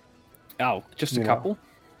 Oh, just a couple?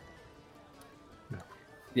 No.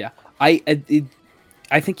 Yeah.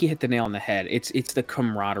 I think you hit the nail on the head. It's the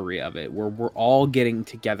camaraderie of it, where we're all getting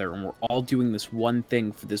together and we're all doing this one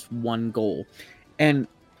thing for this one goal. And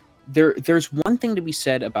there's one thing to be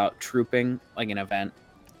said about trooping, like an event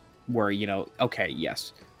where, you know, okay,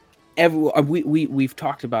 yes, we've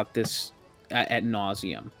talked about this at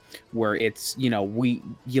nauseum, where it's, you know,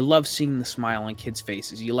 you love seeing the smile on kids'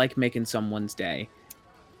 faces. You like making someone's day.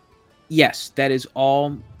 Yes, that is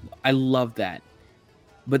all. I love that.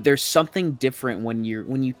 But there's something different when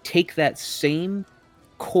you take that same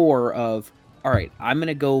core of, all right, I'm going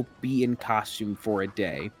to go be in costume for a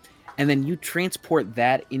day, and then you transport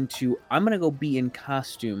that into, I'm going to go be in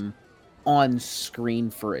costume on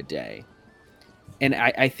screen for a day. And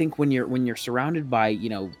I think when you're surrounded by, you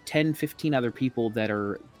know, 10, 15 other people that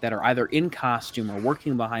are either in costume or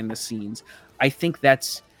working behind the scenes, I think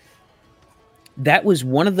that was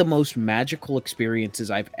one of the most magical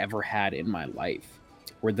experiences I've ever had in my life.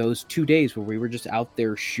 Were those 2 days where we were just out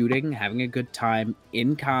there shooting, having a good time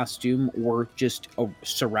in costume, or just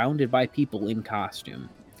surrounded by people in costume.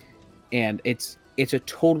 And it's a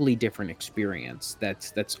totally different experience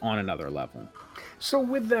that's on another level. So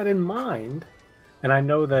with that in mind, and I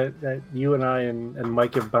know that you and I and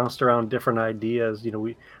Mike have bounced around different ideas, you know,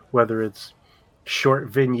 whether it's short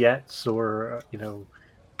vignettes or, you know,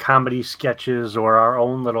 comedy sketches or our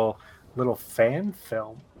own little fan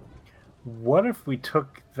film. What if we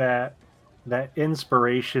took that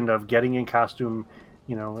inspiration of getting in costume,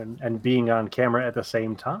 you know, and being on camera at the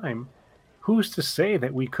same time? Who's to say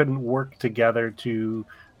that we couldn't work together to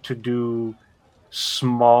do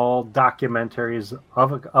small documentaries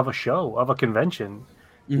of a show, of a convention?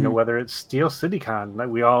 Mm-hmm. You know, whether it's Steel CityCon, that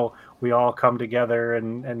we all come together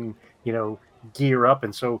and you know, gear up.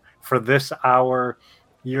 And so for this hour,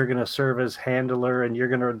 you're going to serve as handler and you're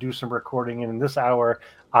going to do some recording. And in this hour,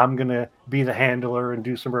 I'm going to be the handler and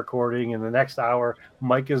do some recording. And the next hour,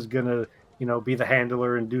 Mike is going to, you know, be the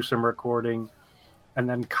handler and do some recording, and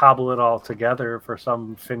then cobble it all together for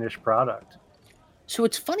some finished product. So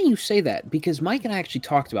it's funny you say that, because Mike and I actually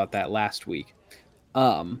talked about that last week.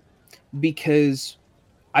 Because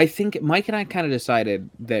I think Mike and I kind of decided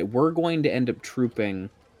that we're going to end up trooping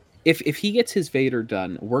if he gets his Vader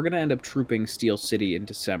done, we're gonna end up trooping Steel City in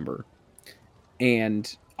December,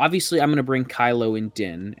 and obviously I'm gonna bring Kylo and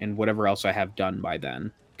Din and whatever else I have done by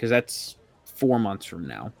then, because that's 4 months from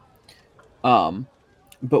now.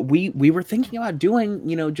 But we were thinking about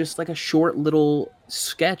doing, just like a short little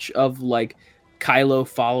sketch of like Kylo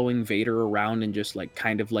following Vader around and just like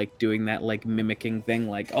kind of like doing that like mimicking thing,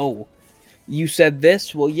 like, oh, you said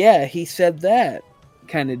this, well, yeah, he said that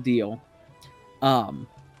kind of deal.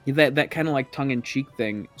 That kind of like tongue-in-cheek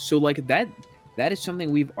thing. So like that is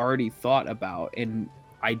something we've already thought about, and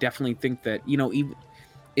I definitely think that, even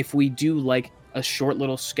if we do like a short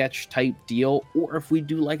little sketch type deal, or if we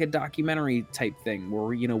do like a documentary type thing where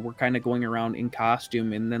we're kind of going around in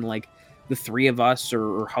costume, and then like the three of us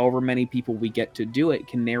or however many people we get to do it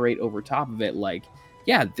can narrate over top of it, like,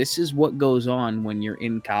 yeah, this is what goes on when you're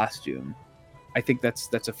in costume. I think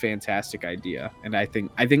that's a fantastic idea, and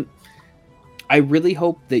I really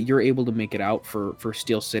hope that you're able to make it out for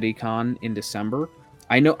Steel City Con in December.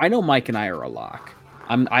 I know Mike and I are a lock.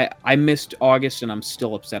 I missed August and I'm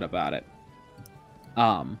still upset about it.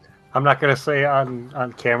 I'm not going to say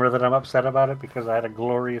on camera that I'm upset about it, because I had a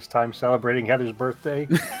glorious time celebrating Heather's birthday.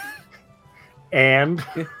 And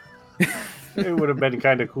it would have been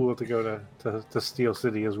kind of cool to go to Steel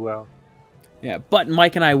City as well. Yeah, but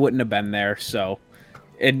Mike and I wouldn't have been there, so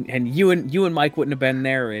and you and Mike wouldn't have been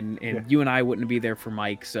there, and Yeah. you and I wouldn't be there for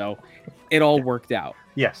Mike, so it all worked out.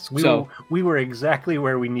 Yes, we were exactly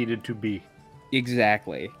where we needed to be.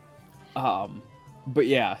 Exactly. But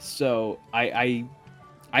yeah, so I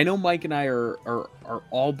know Mike and I are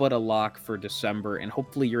all but a lock for December, and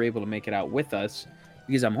hopefully you're able to make it out with us,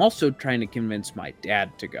 because I'm also trying to convince my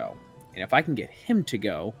dad to go. And if I can get him to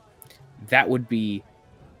go, that would be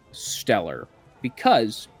stellar,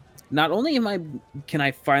 because not only can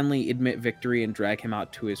I finally admit victory and drag him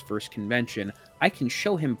out to his first convention, I can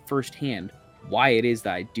show him firsthand why it is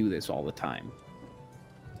that I do this all the time.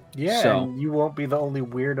 Yeah, So, and you won't be the only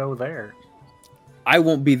weirdo there. I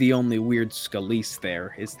won't be the only weird Scalise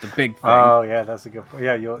there, is the big thing. Oh yeah, that's a good point.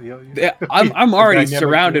 Yeah, you'll I'm already dynamic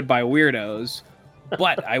surrounded too. by weirdos,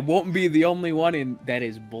 but I won't be the only one that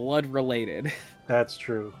is blood related. That's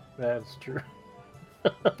true. That's true.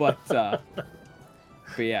 But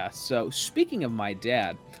yeah, so speaking of my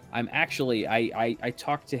dad, I'm actually I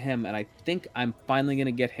talked to him, and I think I'm finally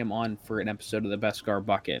gonna get him on for an episode of the Beskar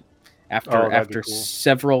Bucket that'd be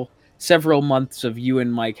cool. several months of you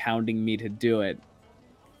and Mike hounding me to do it.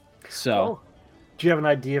 So Oh, do you have an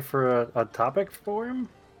idea for a topic for him?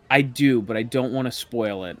 I do, but I don't want to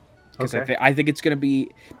spoil it, because Okay. I think it's gonna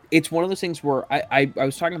be. It's one of those things where I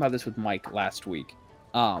was talking about this with Mike last week.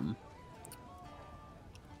 I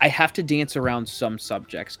have to dance around some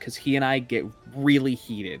subjects because he and I get really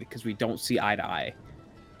heated because we don't see eye to eye.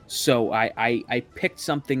 So I picked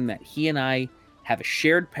something that he and I have a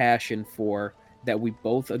shared passion for, that we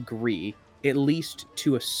both agree, at least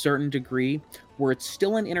to a certain degree, where it's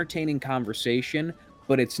still an entertaining conversation,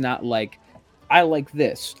 but it's not like, I like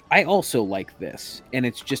this, I also like this, and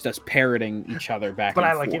it's just us parroting each other back But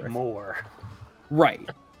and I like forth. it more. Right.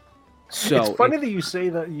 So It's funny that you say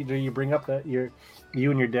that. You bring up that you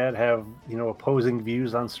and your dad have opposing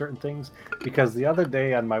views on certain things, because the other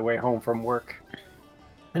day on my way home from work,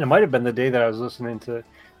 and it might have been the day that I was listening to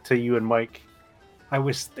you and Mike, I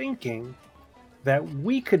was thinking that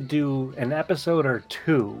we could do an episode or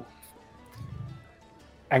two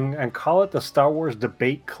and call it the Star Wars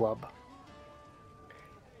Debate Club.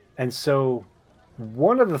 And so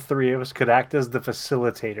one of the three of us could act as the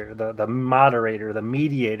facilitator, the moderator, the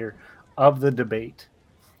mediator of the debate.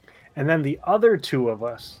 And then the other two of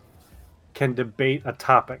us can debate a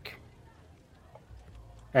topic.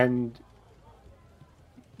 And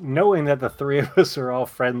knowing that the three of us are all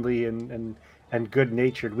friendly and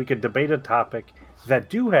good-natured, we could debate a topic that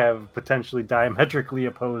do have potentially diametrically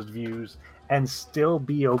opposed views and still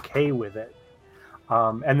be okay with it.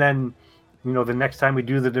 And then, the next time we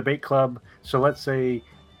do the debate club, so let's say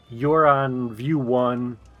you're on view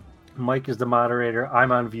 1, Mike is the moderator,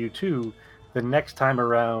 I'm on view 2. The next time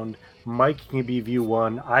around, Mike can be view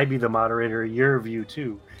 1, I be the moderator, you're view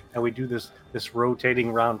 2. And we do this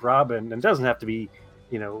rotating round robin. And it doesn't have to be,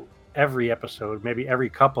 every episode, maybe every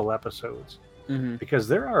couple episodes. Mhm. Because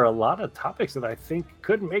there are a lot of topics that I think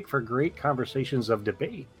could make for great conversations of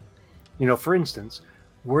debate. For instance,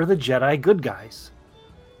 were the Jedi good guys?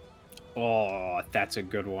 Oh, that's a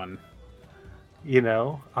good one.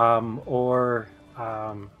 Or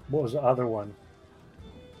what was the other one?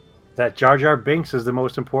 That Jar Jar Binks is the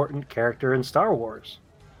most important character in Star Wars.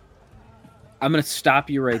 I'm going to stop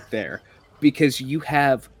you right there, because you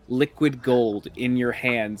have liquid gold in your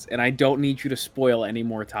hands, and I don't need you to spoil any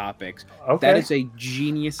more topics. Okay. That is a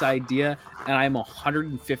genius idea, and I'm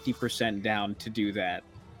 150% down to do that.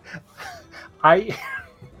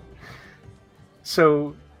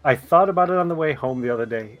 So I thought about it on the way home the other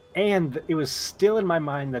day, and it was still in my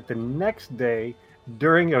mind that the next day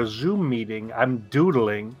during a Zoom meeting, I'm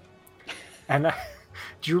doodling, and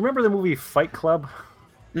do you remember the movie Fight Club?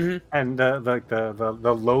 Mm-hmm. And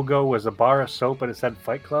the logo was a bar of soap and it said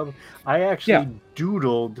Fight Club. I actually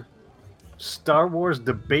doodled Star Wars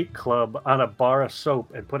Debate Club on a bar of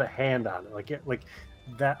soap and put a hand on it. Like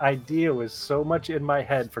that idea was so much in my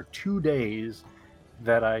head for 2 days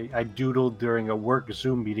that I doodled during a work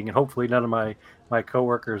Zoom meeting, and hopefully none of my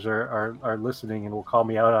coworkers are listening and will call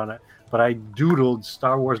me out on it. But I doodled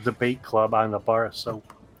Star Wars Debate Club on a bar of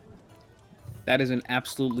soap. That is an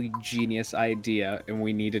absolutely genius idea, and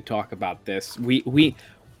we need to talk about this. We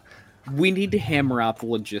need to hammer out the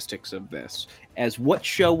logistics of this. As what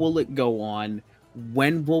show will it go on?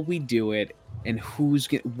 When will we do it? And who's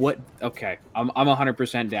what? Okay, I'm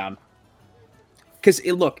 100% down. Because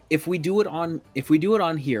look, if we do it on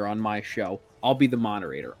here on my show, I'll be the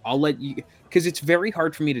moderator. I'll let you, because it's very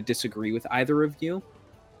hard for me to disagree with either of you.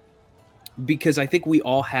 Because I think we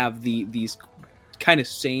all have these kind of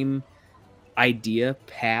same idea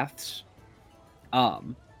paths,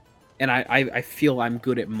 and I feel I'm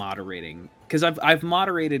good at moderating because I've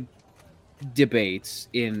moderated debates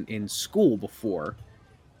in school before,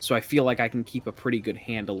 so I feel like I can keep a pretty good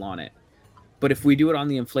handle on it. But if we do it on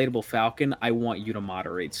the Inflatable Falcon, I want you to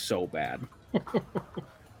moderate so bad.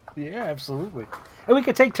 Yeah, absolutely, and we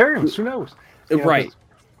could take turns. Who knows? Right?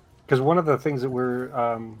 Because one of the things that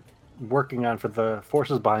we're working on for the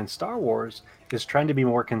forces behind Star Wars is trying to be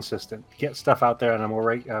more consistent, get stuff out there on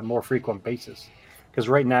a more frequent basis. Because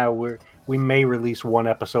right now we may release one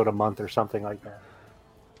episode a month or something like that.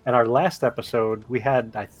 And our last episode, we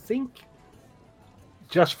had, I think,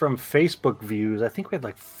 just from Facebook views, I think we had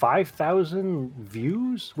like 5,000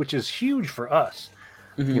 views, which is huge for us.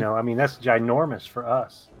 Mm-hmm. I mean, that's ginormous for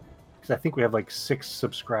us. Because I think we have like 6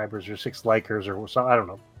 subscribers or 6 likers or so. I don't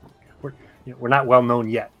know. We're not well known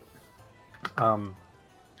yet.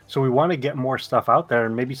 So we want to get more stuff out there,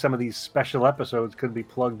 and maybe some of these special episodes could be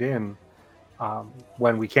plugged in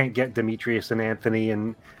when we can't get Demetrius and Anthony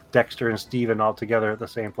and Dexter and Steven all together at the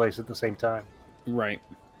same place at the same time. Right.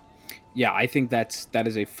 Yeah, I think that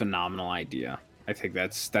is a phenomenal idea. I think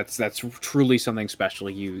that's truly something special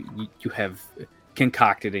you have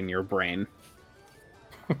concocted in your brain.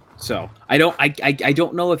 So I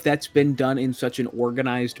don't know if that's been done in such an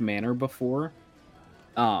organized manner before.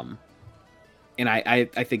 And I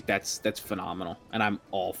think that's phenomenal, and I'm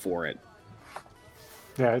all for it.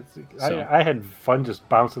 Yeah, I had fun just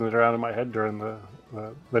bouncing it around in my head during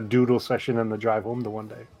the doodle session and the drive home the one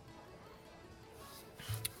day.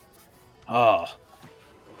 Oh,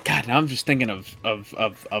 God! Now I'm just thinking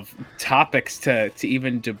of topics to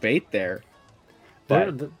even debate there.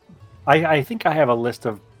 But I think I have a list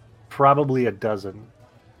of probably a dozen.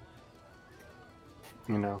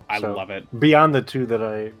 I love it. Beyond the two that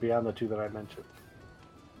I mentioned.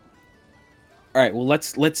 All right, well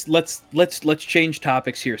let's change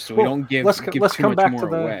topics here so we don't give too much more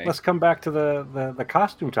away. Let's come back to the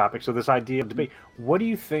costume topic. So this idea of debate. What do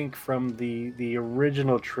you think from the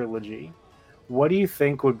original trilogy? What do you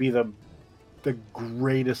think would be the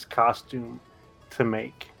greatest costume to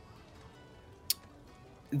make?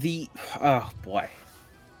 Oh boy.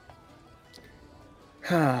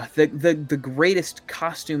 The greatest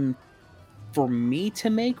costume for me to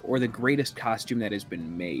make, or the greatest costume that has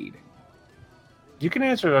been made? You can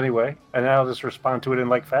answer it anyway, and I'll just respond to it in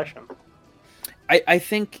like fashion. I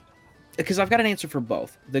think, because I've got an answer for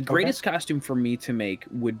both. The greatest costume for me to make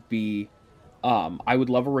would be, I would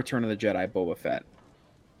love a Return of the Jedi Boba Fett.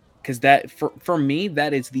 Because that, for me,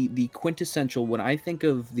 that is the quintessential, when I think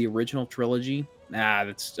of the original trilogy,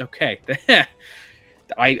 that's okay.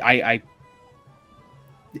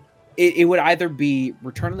 It would either be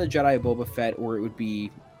Return of the Jedi Boba Fett, or it would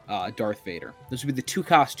be Darth Vader. Those would be the two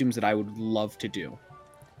costumes that I would love to do.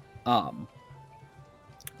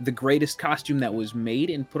 The greatest costume that was made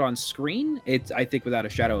and put on screen, I think without a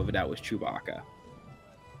shadow of a doubt, was Chewbacca.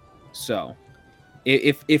 So,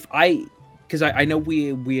 because I know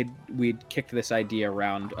we had kicked this idea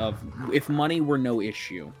around of if money were no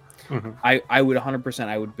issue, mm-hmm. I would 100%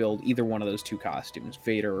 I would build either one of those two costumes,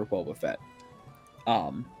 Vader or Boba Fett.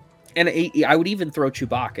 And I would even throw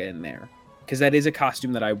Chewbacca in there, because that is a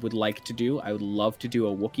costume that I would like to do. I would love to do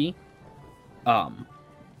a Wookiee.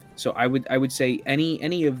 So I would say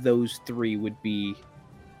any of those three would be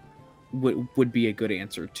a good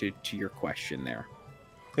answer to your question there.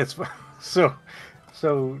 It's so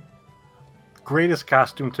so greatest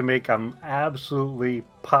costume to make. I'm absolutely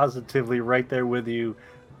positively right there with you.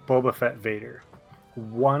 Boba Fett Vader.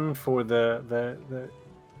 One for the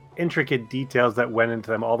intricate details that went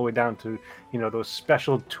into them, all the way down to those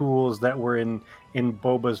special tools that were in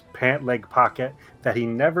Boba's pant leg pocket that he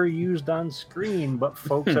never used on screen, but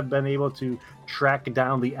folks have been able to track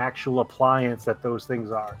down the actual appliance that those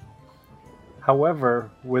things are.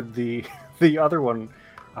 However, with the the other one,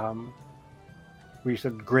 where you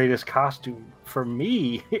said greatest costume, for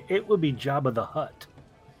me, it would be Jabba the Hutt.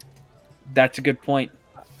 That's a good point.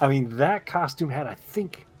 I mean, that costume had, I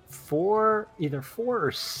think, either four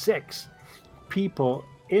or six people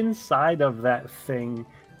inside of that thing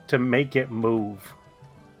to make it move.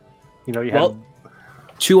 You had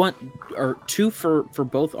two for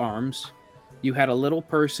both arms. You had a little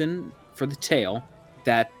person for the tail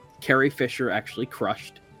that Carrie Fisher actually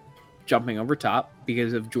crushed, jumping over top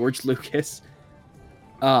because of George Lucas.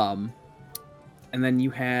 And then you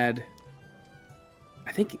had,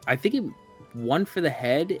 I think one for the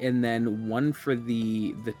head and then one for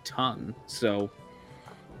the tongue. So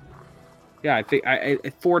yeah, I think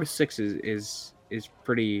 4 to 6 is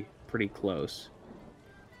pretty close.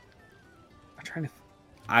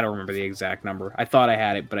 I don't remember the exact number. I thought I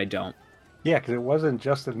had it, but I don't. Yeah, because it wasn't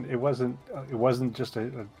just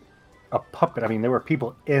a puppet. I mean, there were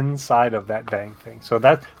people inside of that dang thing. So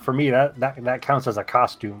that, for me, that counts as a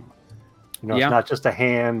costume. It's not just a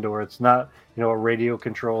hand, or it's not a radio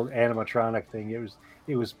controlled animatronic thing.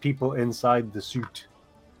 It was people inside the suit.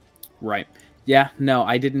 Right. Yeah. No,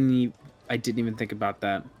 I didn't even think about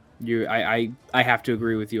that. I have to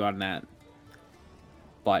agree with you on that.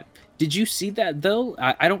 But did you see that though?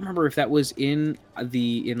 I don't remember if that was in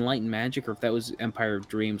the Enlightened Magic, or if that was Empire of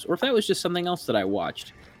Dreams, or if that was just something else that I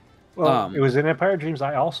watched. Well, it was in Empire of Dreams.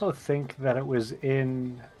 I also think that it was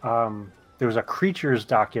in there was a Creatures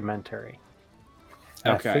documentary.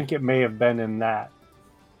 Okay. I think it may have been in that.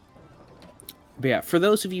 But yeah, for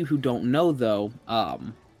those of you who don't know though,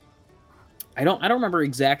 I don't remember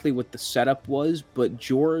exactly what the setup was, but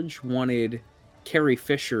George wanted Carrie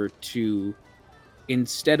Fisher to,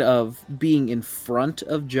 instead of being in front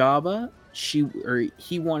of Jabba,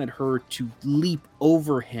 he wanted her to leap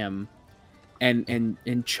over him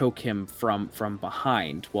and choke him from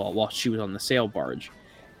behind while she was on the sail barge.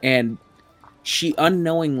 And she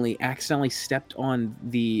unknowingly accidentally stepped on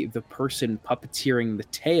the person puppeteering the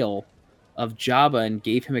tail of Jabba and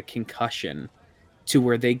gave him a concussion, to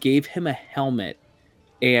where they gave him a helmet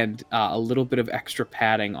and a little bit of extra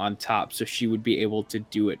padding on top so she would be able to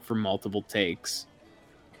do it for multiple takes.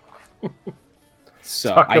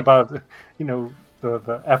 So talk about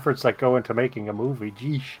the efforts that go into making a movie.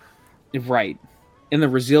 Geesh. Right. And the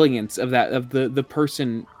resilience of the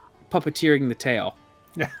person puppeteering the tail.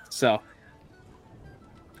 Yeah. So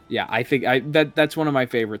yeah, I think that's one of my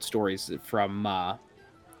favorite stories from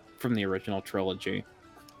the original trilogy,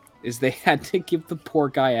 is they had to give the poor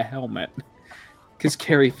guy a helmet because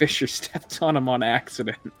Carrie Fisher stepped on him on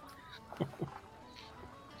accident.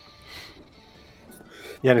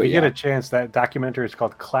 Yeah, if you get a chance, that documentary is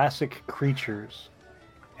called Classic Creatures,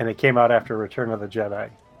 and it came out after Return of the Jedi.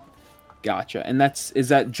 Gotcha. And is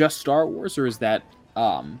that just Star Wars, or is that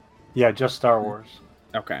Yeah, just Star Wars.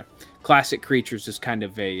 Okay. Classic Creatures is kind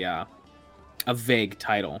of a vague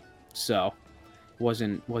title, so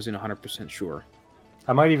wasn't 100% sure.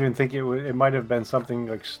 I might even think it might have been something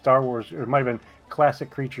like Star Wars, or it might have been Classic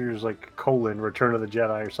Creatures like Return of the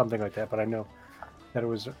Jedi or something like that, but I know that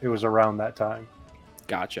it was around that time.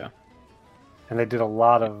 Gotcha. And they did a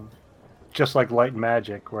lot of, just like Light and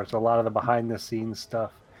Magic, where it's a lot of the behind the scenes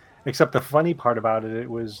stuff. Except the funny part about it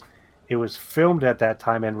was filmed at that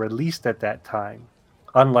time and released at that time.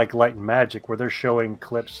 Unlike Light and Magic, where they're showing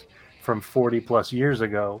clips from 40 plus years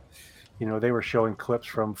ago, they were showing clips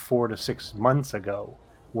from 4 to 6 months ago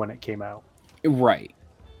when it came out. Right.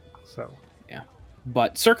 So yeah.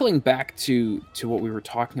 But circling back to what we were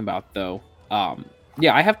talking about, though,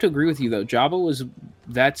 yeah, I have to agree with you though. Jabba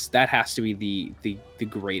that has to be the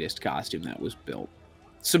greatest costume that was built,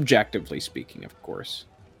 subjectively speaking, of course,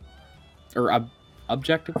 or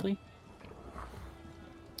objectively.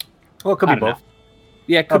 Well, it could be both. Know.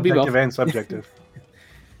 Yeah, it could be both. Objective and subjective.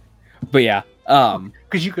 But yeah,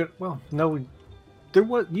 because you could,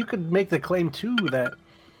 you could make the claim too that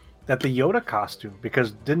the Yoda costume,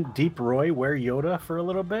 because didn't Deep Roy wear Yoda for a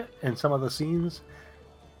little bit in some of the scenes?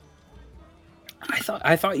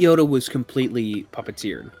 I thought Yoda was completely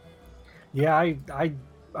puppeteered. Yeah,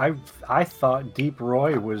 I thought Deep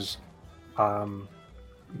Roy was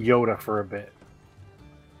Yoda for a bit.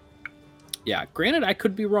 Yeah, granted, I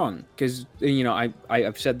could be wrong because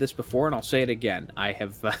I've said this before and I'll say it again. I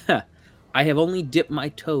have I have only dipped my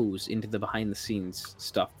toes into the behind the scenes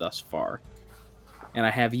stuff thus far, and I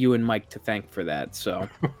have you and Mike to thank for that. So,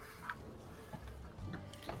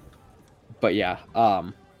 but yeah,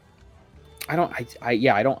 I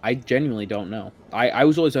genuinely don't know. I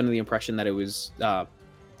was always under the impression that it was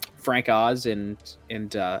Frank Oz and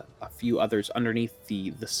a few others underneath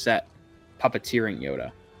the set puppeteering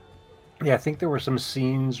Yoda. Yeah, I think there were some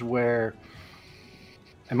scenes where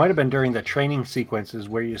it might have been during the training sequences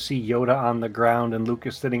where you see Yoda on the ground and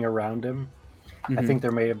Lucas sitting around him. Mm-hmm. I think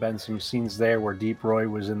there may have been some scenes there where Deep Roy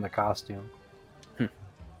was in the costume.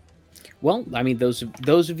 Well, I mean, those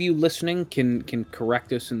of you listening can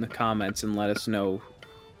correct us in the comments and let us know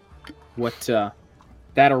what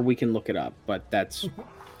that, or we can look it up. But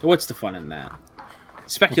what's the fun in that?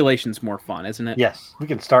 Speculation's more fun, isn't it? Yes, we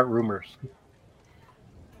can start rumors.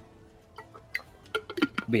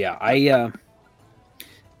 But yeah,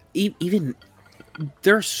 even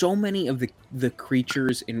there are so many of the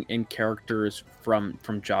creatures and characters from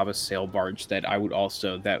Jabba's sail barge that I would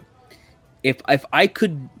also that if I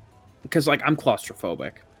could, because like I'm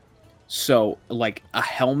claustrophobic, so like a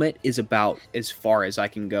helmet is about as far as I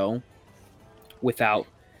can go without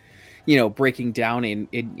breaking down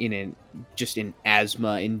in just an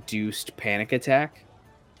asthma induced panic attack.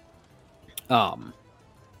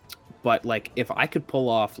 But like if I could pull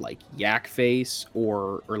off like Yak Face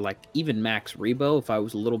or like even Max Rebo if I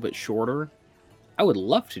was a little bit shorter, I would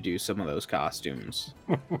love to do some of those costumes.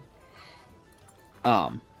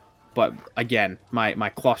 But again, my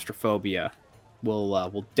claustrophobia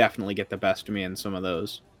will definitely get the best of me in some of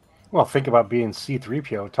those. Well, think about being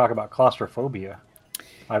C-3PO. Talk about claustrophobia.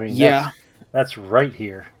 I mean, yeah, that's right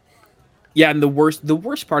here. Yeah, and the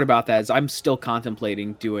worst part about that is I'm still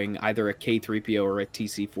contemplating doing either a K-3PO or a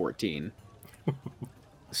TC-14.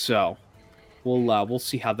 So, we'll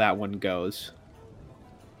see how that one goes.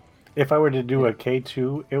 If I were to do a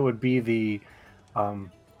K2, it would be the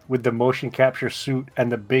with the motion capture suit and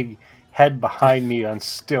the big head behind me on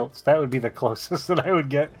stilts. That would be the closest that I would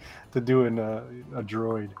get to doing a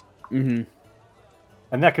droid. Mm-hmm.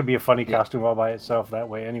 And that could be a funny costume all by itself that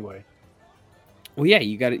way anyway. Well, yeah,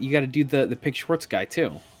 you got to do the Pig Schwartz guy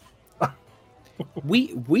too.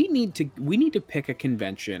 we need to pick a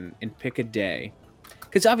convention and pick a day,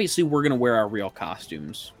 because obviously we're gonna wear our real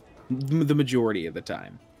costumes the majority of the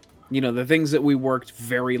time. The things that we worked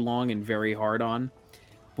very long and very hard on.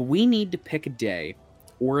 But we need to pick a day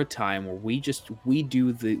or a time where we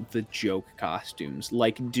do the joke costumes,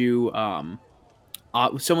 like do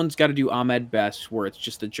someone's got to do Ahmed Best, where it's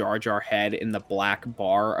just the Jar Jar head in the black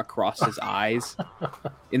bar across his eyes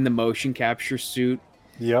in the motion capture suit.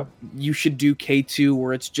 Yep. You should do K2,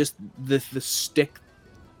 where it's just the stick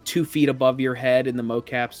 2 feet above your head in the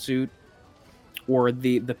mocap suit, or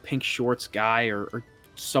the Pink Shorts guy, or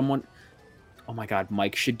someone. Oh my God,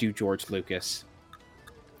 Mike should do George Lucas.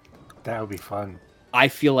 That would be fun. I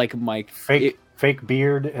feel like Mike fake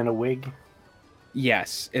beard and a wig.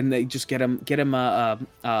 Yes, and they just get him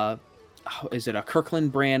is it a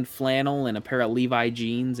Kirkland brand flannel and a pair of Levi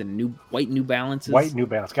jeans and white New Balances? White New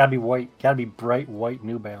Balance. Gotta be white. Gotta be bright white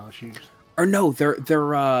New Balance shoes. Or no, they're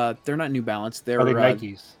not New Balance. They're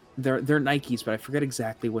Nikes. They're Nikes, but I forget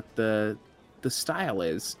exactly what the style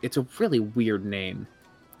is. It's a really weird name.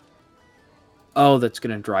 Oh, that's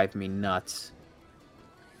gonna drive me nuts.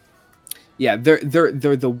 Yeah, they're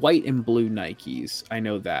the white and blue Nikes. I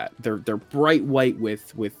know that. They're bright white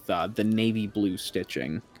with the navy blue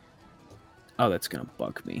stitching. Oh, that's gonna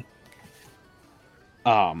bug me.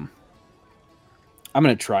 I'm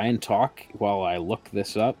gonna try and talk while I look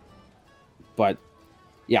this up. But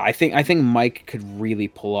yeah, I think Mike could really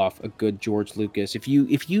pull off a good George Lucas if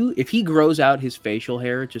he grows out his facial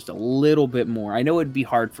hair just a little bit more. I know it'd be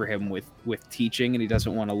hard for him with teaching, and he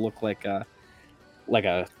doesn't want to look like a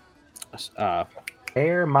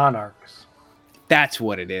Hair Monarchs. That's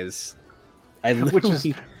what it is. I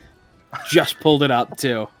literally just pulled it up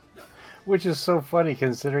too. Which is so funny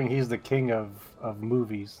considering he's the king of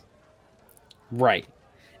movies. Right.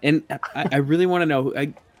 And I really want to know,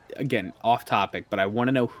 again, off topic, but I want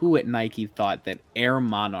to know who at Nike thought that Air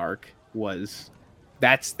Monarch was.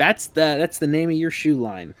 That's the name of your shoe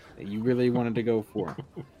line that you really wanted to go for.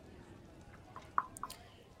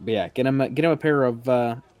 But yeah, get him a pair of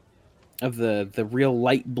the real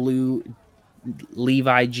light blue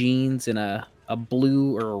Levi jeans and a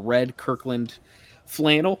blue or a red Kirkland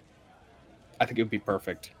flannel. I think it would be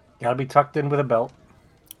perfect. Gotta be tucked in with a belt.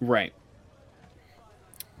 Right.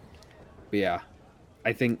 But yeah.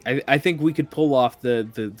 I think we could pull off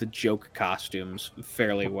the joke costumes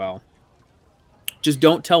fairly well. Just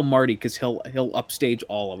don't tell Marty because he'll upstage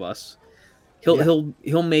all of us.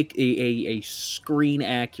 He'll make a screen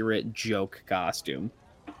accurate joke costume.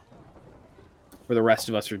 Where the rest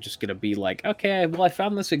of us are just gonna be like, okay, well I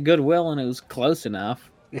found this at Goodwill and it was close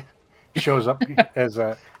enough. Yeah. Shows up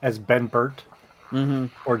as Ben Burt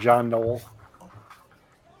or John Knoll.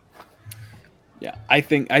 Yeah, I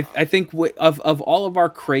think of all of our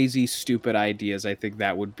crazy stupid ideas, I think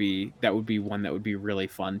that would be one that would be really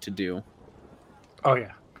fun to do. Oh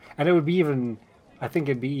yeah, and it would be even. I think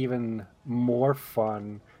it'd be even more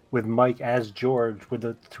fun with Mike as George, with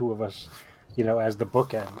the two of us, as the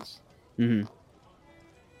bookends. Mm-hmm.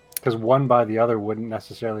 Because one by the other wouldn't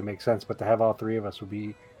necessarily make sense, but to have all three of us would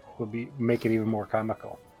make it even more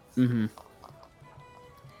comical. Mm-hmm.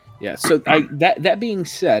 Yeah. So that being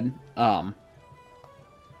said, because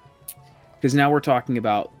now we're talking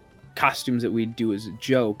about costumes that we'd do as a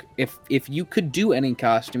joke. If you could do any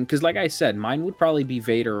costume, because like I said, mine would probably be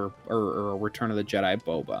Vader or Return of the Jedi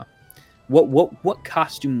Boba. What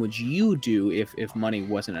costume would you do if money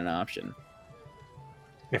wasn't an option?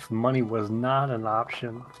 If money was not an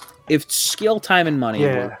option. If skill, time, and money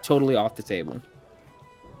were totally off the table.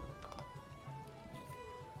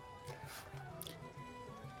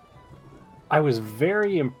 I was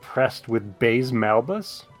very impressed with Baze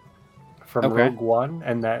Malbus from Rogue One,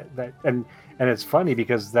 and and it's funny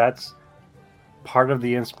because that's part of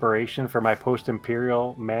the inspiration for my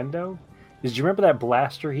post-Imperial Mando. Do you remember that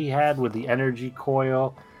blaster he had with the energy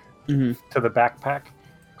coil to the backpack?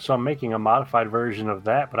 So I'm making a modified version of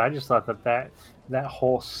that, but I just thought that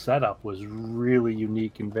whole setup was really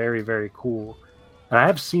unique and very, very cool. And I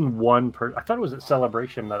have seen I thought it was at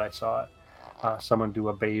Celebration that I saw it. Someone do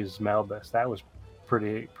a Baze Malbus. That was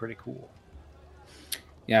pretty cool.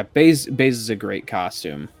 Yeah, Baze is a great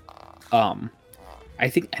costume. I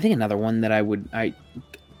think another one that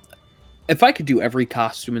if I could do every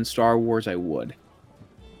costume in Star Wars, I would.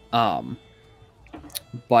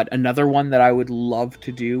 But another one that I would love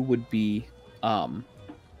to do would be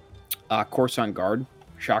Coruscant Guard,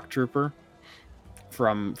 Shock Trooper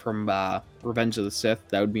from Revenge of the Sith.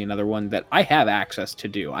 That would be another one that I have access to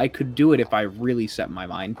do. I could do it if I really set my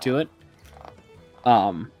mind to it.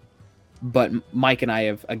 But Mike and I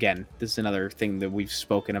have, again, this is another thing that we've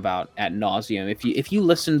spoken about ad nauseum. If you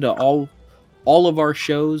listen to all of our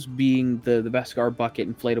shows, being the Beskar Bucket,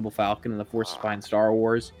 Inflatable Falcon, and the Forces Behind Star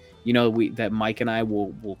Wars, that Mike and I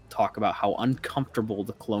will talk about how uncomfortable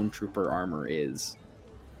the clone trooper armor is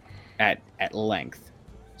at length.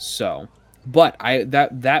 So, but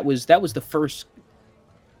that was the first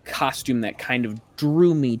costume that kind of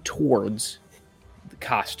drew me towards the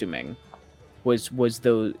costuming. Was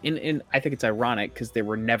those, and I think it's ironic because there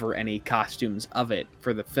were never any costumes of it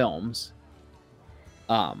for the films.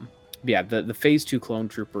 Yeah, the Phase 2 clone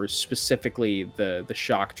troopers, specifically the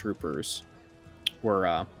shock troopers,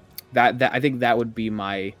 were that I think that would be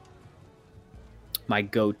my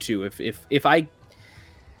go-to if I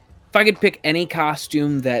could pick any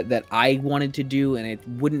costume that I wanted to do, and it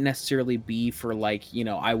wouldn't necessarily be for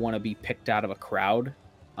I want to be picked out of a crowd.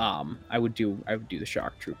 I would do the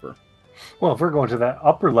shock trooper. Well, if we're going to that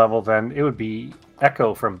upper level, then it would be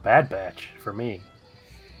Echo from Bad Batch for me.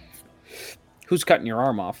 Who's cutting your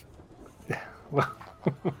arm off? Well,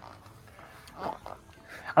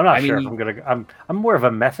 I'm not sure if I'm gonna. I'm more of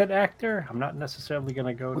a method actor. I'm not necessarily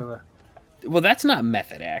gonna go to the. Well, that's not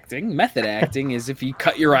method acting. Method acting is if you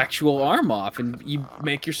cut your actual arm off and you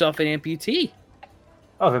make yourself an amputee.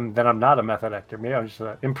 Oh, then I'm not a method actor. Maybe I'm just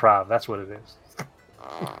improv. That's what it is.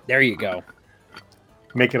 There you go.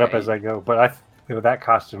 Make it up as I go. But that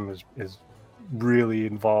costume is really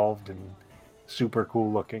involved and super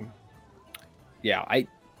cool looking. Yeah, I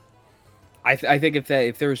think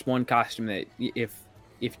if there's one costume that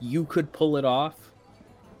if you could pull it off,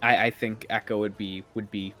 I think Echo would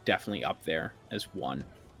be definitely up there as one.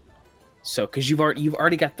 So because you've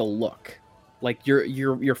already got the look, like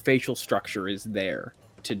your facial structure is there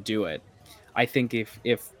to do it. I think if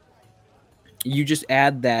you just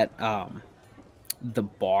add that the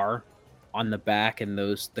bar on the back and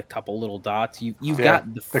the couple little dots, you've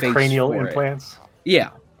got the face cranial for implants.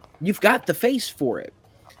 Yeah, you've got the face for it.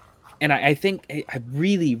 And I think I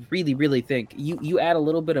really, really, really think you add a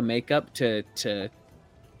little bit of makeup to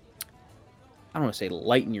I don't want to say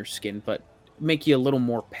lighten your skin, but make you a little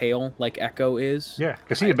more pale, like Echo is. Yeah,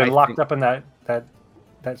 because he had been locked up in that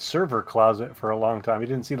server closet for a long time. He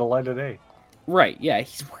didn't see the light of day. Right. Yeah,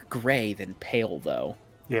 he's more gray than pale, though.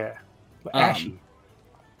 Yeah, ashy.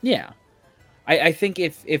 Yeah, I think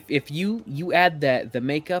if you add the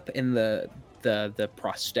makeup and the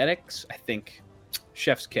prosthetics, I think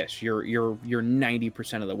chef's kiss. You're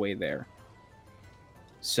 90% of the way there.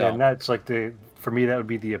 So and that's like for me that would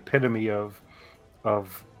be the epitome of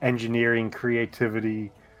engineering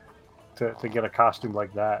creativity to get a costume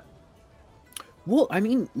like that. well, I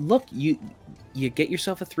mean, look, you get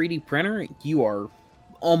yourself a 3D printer, you are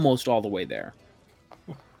almost all the way there.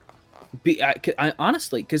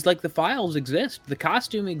 Honestly, because like the files exist, the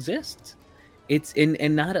costume exists. It's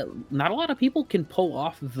and not a lot of people can pull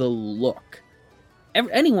off the look.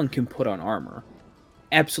 Anyone can put on armor,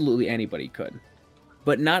 absolutely anybody could,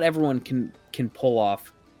 but not everyone can pull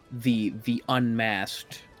off the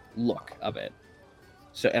unmasked look of it.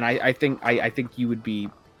 So, and I think you would be,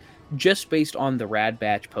 just based on the Rad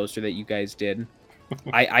Batch poster that you guys did.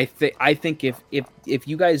 I think if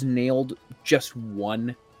you guys nailed just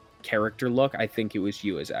one character look, I think it was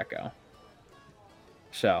you as Echo.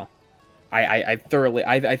 So, I thoroughly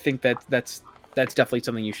I think that's definitely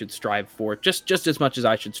something you should strive for, just as much as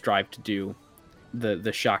I should strive to do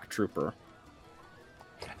the Shock Trooper.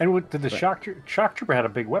 And did the Shock Trooper had a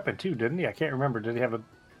big weapon too, didn't he? I can't remember. Did he have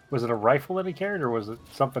was it a rifle that he carried, or was it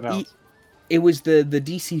something else? It was the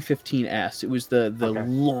DC-15S. It was the Okay.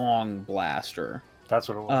 long blaster. That's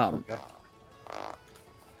what it was. Okay.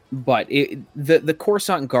 But the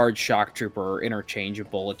Coruscant Guard Shock Trooper are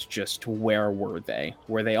interchangeable. It's just, where were they?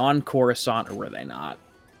 Were they on Coruscant or were they not?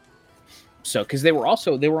 So, because they were on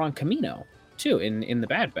Kamino too in the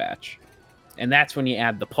Bad Batch, and that's when you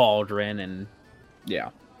add the pauldron and yeah.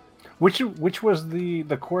 Which was the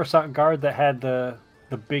Coruscant Guard that had the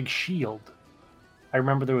big shield? I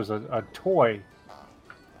remember there was a toy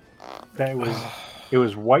that it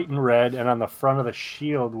was white and red, and on the front of the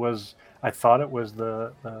shield was, I thought it was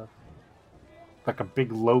the like a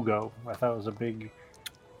big logo. I thought it was a big,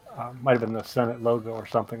 might have been the Senate logo or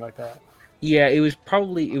something like that. Yeah, it was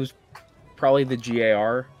probably the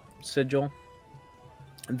GAR sigil,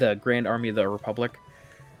 the Grand Army of the Republic.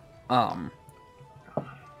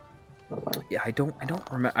 Yeah, I don't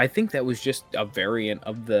remember. I think that was just a variant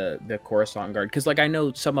of the Coruscant Guard, because like I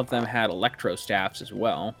know some of them had electro staffs as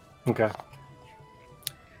well. Okay.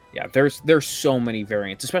 Yeah, there's so many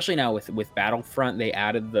variants, especially now with Battlefront. They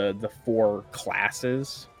added the 4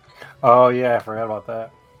 classes. Oh yeah, I forgot about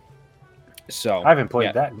that. So I haven't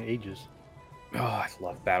played that in ages. Oh, I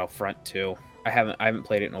love Battlefront too. I haven't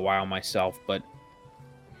played it in a while myself, but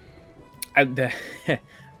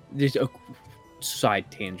there's a side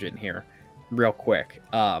tangent here, real quick.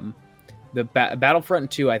 The Battlefront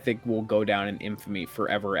 2, I think, will go down in infamy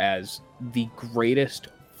forever as the greatest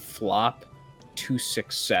flop to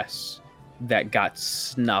success that got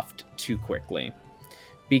snuffed too quickly,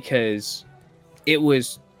 because it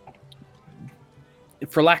was,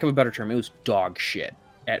 for lack of a better term, it was dog shit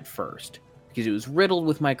at first, because it was riddled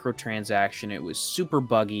with microtransaction. It was super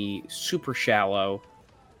buggy, super shallow.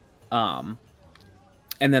 And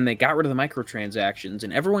then they got rid of the microtransactions,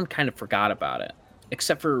 and everyone kind of forgot about it,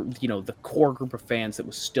 except for, the core group of fans that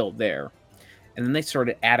was still there. And then they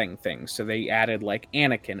started adding things. So they added like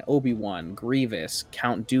Anakin, Obi-Wan, Grievous,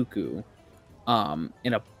 Count Dooku, and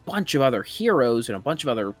a bunch of other heroes and a bunch of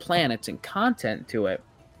other planets and content to it.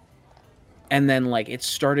 And then like it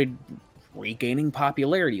started regaining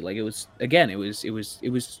popularity. Like it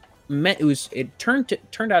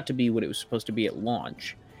turned out to be what it was supposed to be at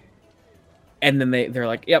launch. And then they're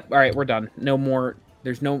like, yep, all right, we're done. No more.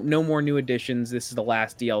 There's no more new additions. This is the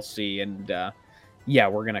last DLC, and yeah,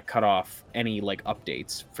 we're gonna cut off any like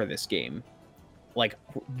updates for this game, like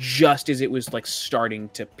just as it was like starting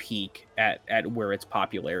to peak at where its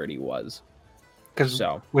popularity was.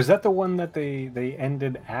 Was that the one that they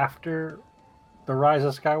ended after the Rise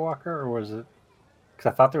of Skywalker, or was it?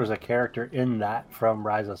 Because I thought there was a character in that from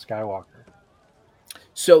Rise of Skywalker.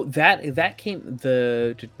 So that came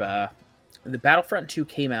the Battlefront 2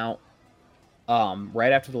 came out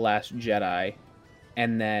right after The Last Jedi,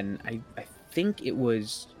 and then I think it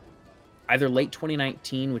was either late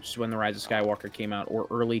 2019, which is when The Rise of Skywalker came out, or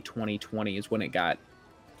early 2020 is when it got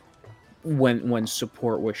when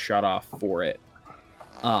support was shut off for it.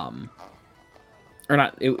 Or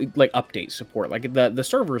not, like update support. Like the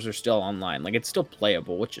servers are still online. Like it's still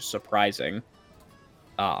playable, which is surprising.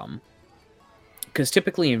 Because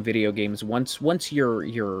typically in video games, once your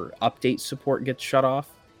update support gets shut off,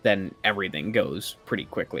 then everything goes pretty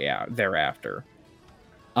quickly out thereafter.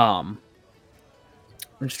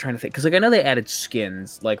 I'm just trying to think, because like I know they added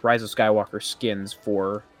skins, like Rise of Skywalker skins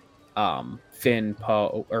for Finn,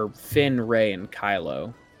 Rey, and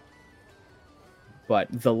Kylo. But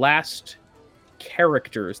the last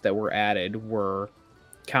characters that were added were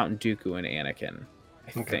Count Dooku and Anakin,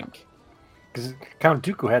 I think. Because Count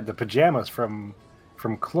Dooku had the pajamas from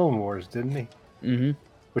Clone Wars, didn't he? Mm-hmm.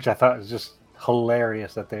 Which I thought was just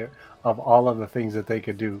hilarious that they of all of the things that they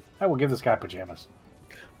could do. I will give this guy pajamas.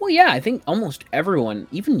 Well, yeah, I think almost everyone,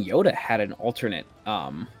 even Yoda, had an alternate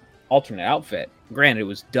outfit. Granted, it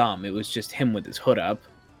was dumb. It was just him with his hood up.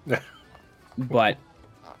 But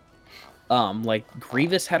like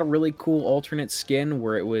Grievous had a really cool alternate skin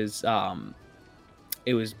where it was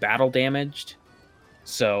battle damaged.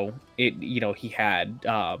 So he had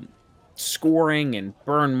scoring and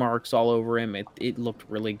burn marks all over him. It looked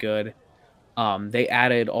really good. They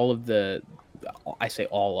added I say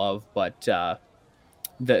all of, but a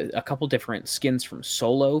couple different skins from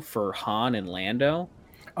Solo for Han and Lando.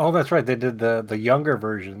 Oh, that's right. They did the younger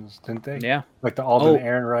versions, didn't they? Yeah, like the Alden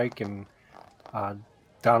Ehrenreich and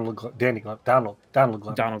Donald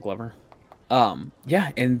Glover.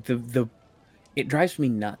 Yeah, and it drives me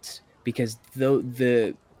nuts because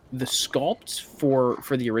the sculpts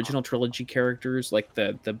for the original trilogy characters, like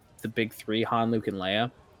the big three, Han, Luke, and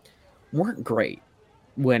Leia, weren't great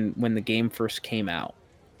when the game first came out.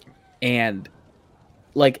 And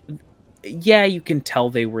like, yeah, you can tell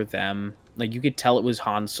they were them. Like, you could tell it was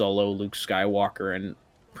Han Solo, Luke Skywalker, and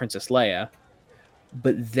Princess Leia.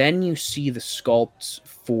 But then you see the sculpts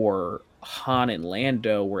for Han and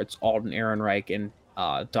Lando, where it's Alden Ehrenreich and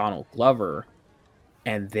Donald Glover,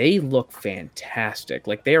 and they look fantastic.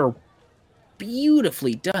 Like, they are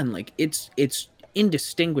beautifully done. Like, it's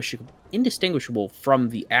indistinguishable from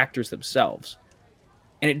the actors themselves.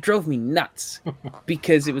 And it drove me nuts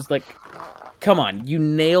because it was like, come on, you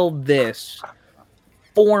nailed this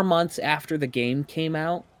 4 months after the game came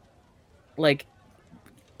out. Like,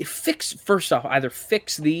 first off, either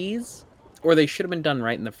fix these or they should have been done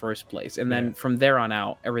right in the first place. And then from there on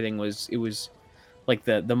out, everything was like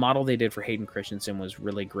the model they did for Hayden Christensen was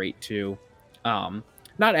really great too.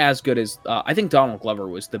 Not as good as I think Donald Glover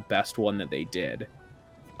was the best one that they did.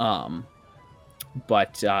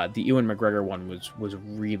 But the Ewan McGregor one was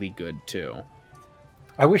really good too.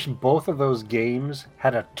 I wish both of those games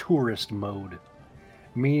had a tourist mode,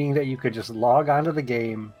 meaning that you could just log onto the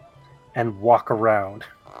game and walk around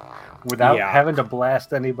without having to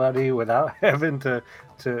blast anybody, without having to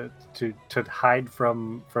hide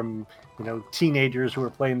from teenagers who were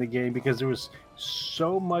playing the game, because there was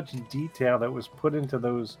so much detail that was put into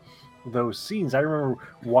those scenes. I remember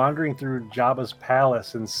wandering through Jabba's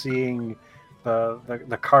palace and seeing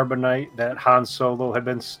the carbonite that Han Solo had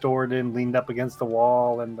been stored in leaned up against the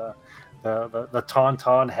wall, and the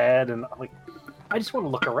Tauntaun head, and I'm like, I just want to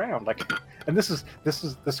look around. Like, and this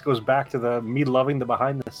goes back to me loving the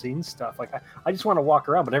behind the scenes stuff. Like, I just want to walk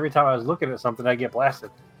around, but every time I was looking at something, I get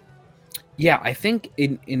blasted. Yeah, I think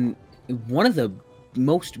in one of the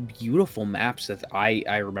most beautiful maps that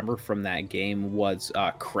I remember from that game was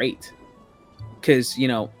Crate. Because,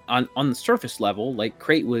 on the surface level, like,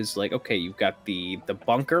 Crate was like, okay, you've got the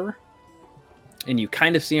bunker, and you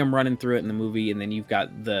kind of see him running through it in the movie, and then you've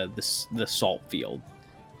got the salt field.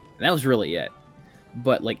 And that was really it.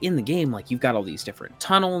 But, like, in the game, like, you've got all these different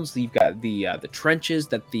tunnels, you've got the trenches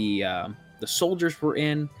that the soldiers were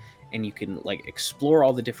in, and you can, like, explore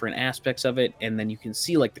all the different aspects of it, and then you can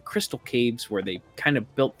see, like, the crystal caves where they kind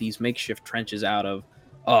of built these makeshift trenches out of.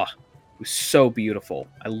 Oh, it was so beautiful.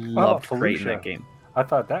 I loved creating that game. I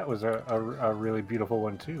thought that was a really beautiful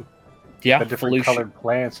one too. Yeah, the different colored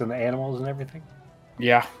plants and the animals and everything.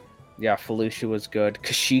 Yeah, Felucia was good.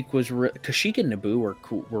 Kashyyyk and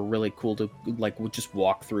Naboo were really cool to, like, just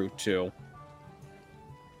walk through too.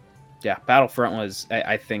 Yeah, Battlefront was.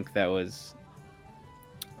 I think that was.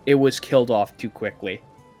 It was killed off too quickly,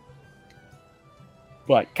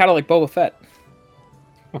 but kind of like Boba Fett.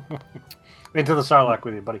 Into the Sarlacc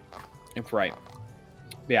with you, buddy. Right.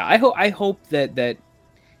 Yeah, I hope that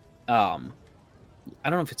I don't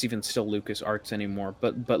know if it's even still LucasArts anymore,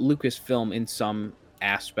 but Lucasfilm in some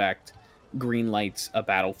aspect greenlights a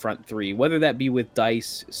Battlefront 3, whether that be with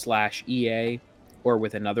DICE/EA or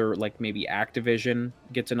with another, like maybe Activision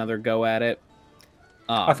gets another go at it.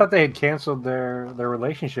 I thought they had canceled their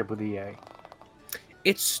relationship with EA.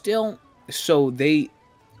 It's still, so they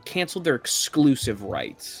canceled their exclusive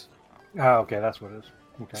rights. Oh, okay, that's what it is.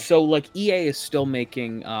 Okay. So, like, EA is still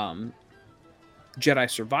making Jedi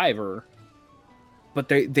Survivor, but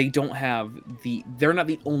they don't have they're not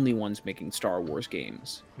the only ones making Star Wars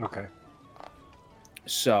games. Okay.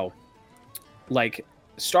 So, like,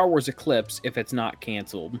 Star Wars Eclipse, if it's not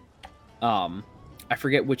canceled, I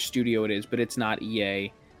forget which studio it is, but it's not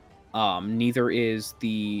EA. Neither is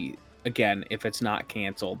again, if it's not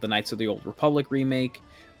canceled, the Knights of the Old Republic remake,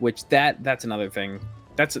 which that's another thing.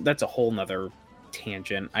 That's a whole nother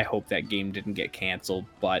tangent. I hope that game didn't get canceled,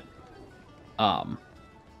 but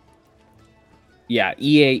yeah,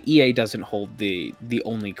 EA doesn't hold the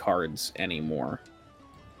only cards anymore.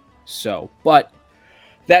 So, but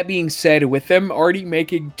that being said, with them already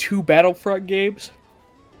making 2 Battlefront games,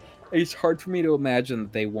 it's hard for me to imagine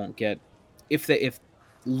that they won't get if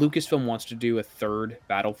Lucasfilm wants to do a 3rd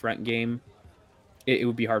Battlefront game. It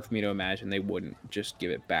would be hard for me to imagine they wouldn't just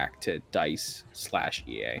give it back to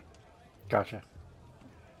DICE/EA. Gotcha.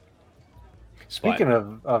 Speaking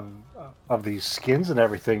of these skins and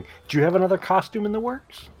everything, do you have another costume in the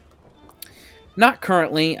works? Not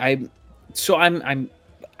currently. I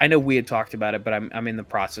know we had talked about it, but I'm in the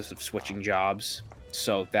process of switching jobs,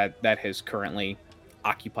 so that has currently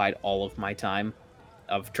occupied all of my time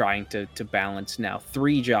of trying to balance now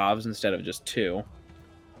 3 jobs instead of just 2.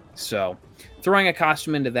 So throwing a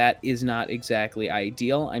costume into that is not exactly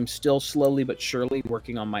ideal. I'm still slowly but surely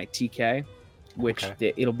working on my TK, which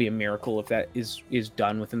it'll be a miracle if that is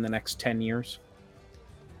done within the next 10 years.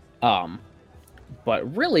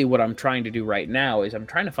 But really what I'm trying to do right now is I'm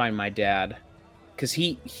trying to find my dad, because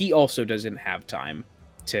he also doesn't have time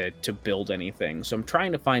to build anything. So I'm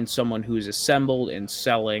trying to find someone who's assembled and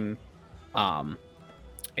selling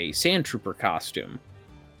a Sand Trooper costume,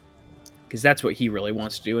 because that's what he really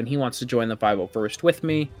wants to do, and he wants to join the 501st with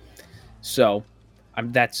me. So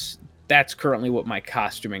that's currently what my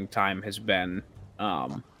costuming time has been.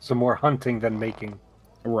 So more hunting than making.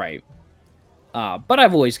 Right. But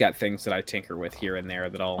I've always got things that I tinker with here and there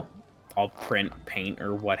that I'll print, paint,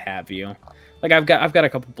 or what have you. Like I've got a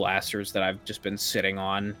couple blasters that I've just been sitting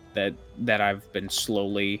on that I've been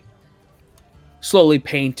slowly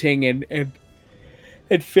painting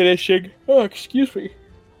and finishing. Oh, excuse me.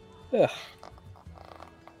 Ugh.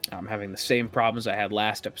 I'm having the same problems I had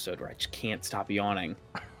last episode where I just can't stop yawning.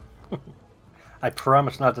 I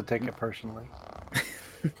promise not to take it personally.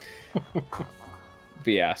 But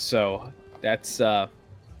yeah, so that's the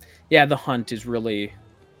hunt is really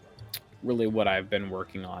what I've been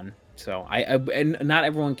working on. So and not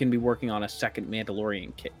everyone can be working on a second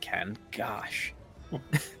Mandalorian kit, Ken. Gosh.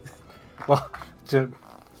 Well,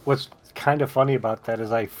 what's kind of funny about that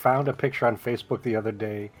is I found a picture on Facebook the other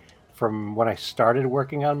day from when I started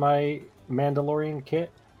working on my Mandalorian kit.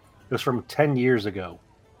 It was from 10 years ago.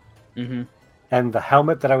 Mm-hmm. And the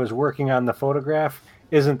helmet that I was working on, the photograph,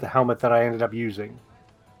 isn't the helmet that I ended up using.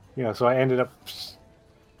 So I ended up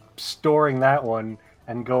storing that one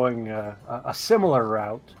and going a similar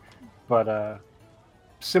route, but a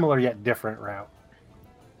similar yet different route.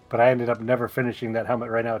 But I ended up never finishing that helmet.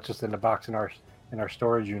 Right now, it's just in the box in our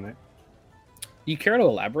storage unit. You care to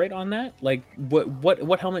elaborate on that? Like,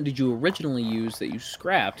 what helmet did you originally use that you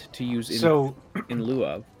scrapped to use in lieu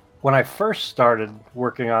of? When I first started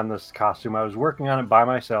working on this costume, I was working on it by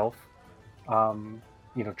myself.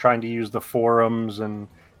 Trying to use the forums and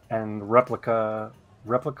Replica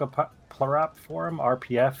Plurap forum,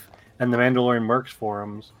 RPF, and the Mandalorian Mercs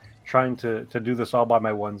forums, trying to do this all by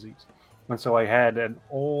my onesies. And so I had an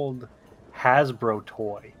old Hasbro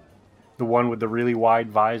toy, the one with the really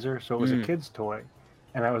wide visor, so it was a kid's toy.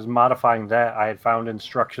 And I was modifying that. I had found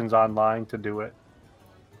instructions online to do it.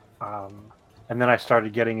 And then I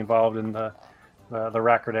started getting involved in the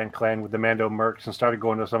Rakhardan clan with the Mando Mercs and started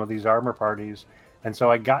going to some of these armor parties. And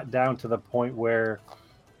so I got down to the point where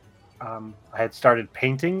I had started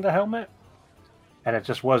painting the helmet, and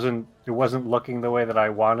it wasn't looking the way that I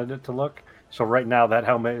wanted it to look. So right now that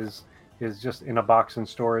helmet is just in a box in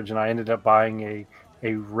storage, and I ended up buying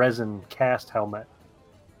a resin cast helmet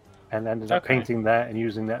and ended up painting that and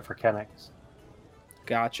using that for Kennex.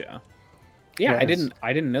 Gotcha. Yeah, yes.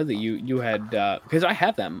 I didn't know that you had, because I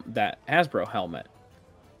have that Hasbro helmet.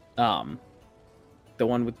 The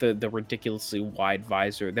one with the ridiculously wide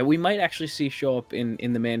visor that we might actually see show up in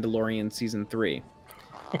The Mandalorian Season 3.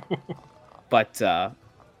 But,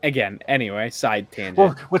 again, anyway, side tangent.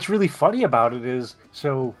 Well, what's really funny about it is,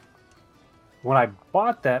 so when I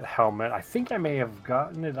bought that helmet, I think I may have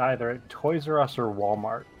gotten it either at Toys R Us or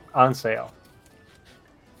Walmart on sale.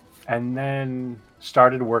 And then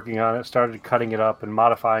started working on it, started cutting it up and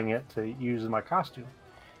modifying it to use in my costume.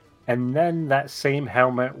 And then that same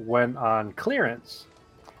helmet went on clearance.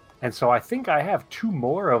 And so I think I have 2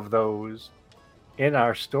 more of those in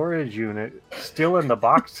our storage unit, still in the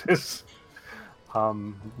boxes.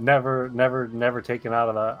 Never taken out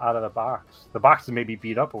of the box. The boxes may be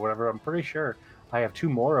beat up or whatever. I'm pretty sure I have 2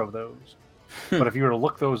 more of those. But if you were to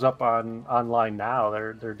look those up online now,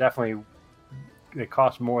 they're definitely, they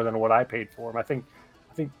cost more than what I paid for them. I think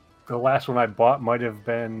the last one I bought might have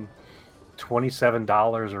been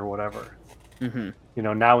 $27 or whatever. Mm-hmm.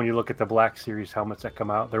 Now when you look at the Black Series helmets that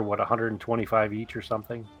come out, they're $125 each or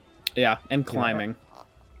something. Yeah, and climbing.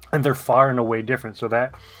 And they're far and away different. So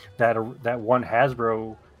that one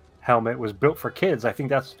Hasbro helmet was built for kids. I think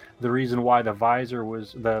that's the reason why the visor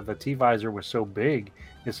was the T visor was so big,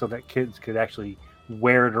 is so that kids could actually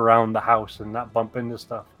wear it around the house and not bump into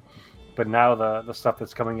stuff. But now the stuff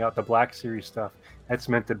that's coming out, the Black Series stuff, that's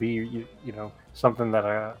meant to be you know, something that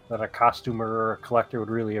a costumer or a collector would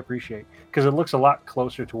really appreciate, because it looks a lot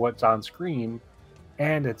closer to what's on screen,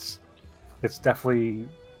 and it's definitely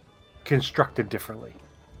constructed differently.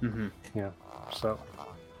 Mm-hmm. You know, so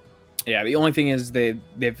Yeah, the only thing is they've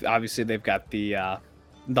got the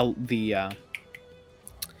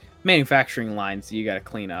manufacturing lines that you got to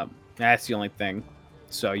clean up. That's the only thing.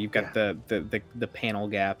 So you've got the panel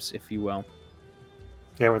gaps, if you will.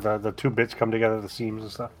 Yeah, where the two bits come together, the seams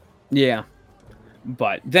and stuff. Yeah,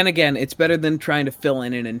 but then again, it's better than trying to fill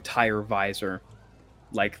in an entire visor,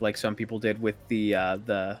 like some people did with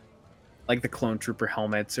the Clone Trooper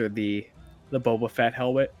helmets or the Boba Fett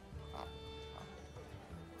helmet.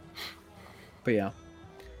 But yeah,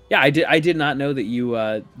 I did not know that you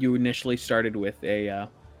initially started with that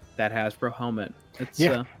Hasbro helmet. It's,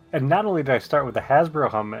 and not only did I start with the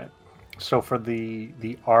Hasbro helmet, so for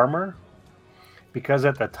the armor, because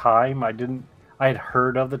at the time I had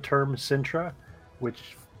heard of the term Sintra,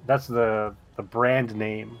 which that's the brand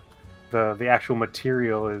name. The actual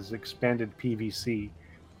material is expanded PVC.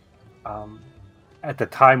 At the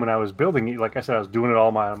time when I was building it, like I said, I was doing it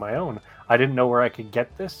all on my own. I didn't know where I could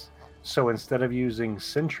get this. So instead of using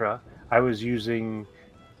Sintra, I was using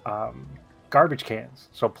garbage cans.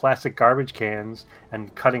 So plastic garbage cans,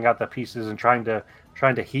 and cutting out the pieces and trying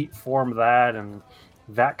to heat form that, and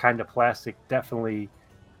that kind of plastic definitely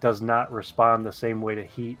does not respond the same way to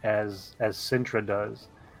heat as Sintra does.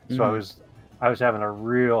 So I was having a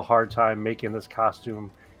real hard time making this costume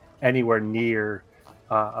anywhere near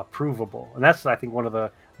approvable. And that's, I think, one of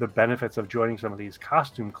the benefits of joining some of these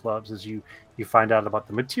costume clubs, is you find out about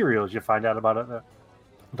the materials, you find out about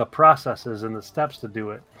the processes and the steps to do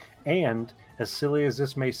it. And as silly as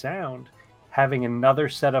this may sound, having another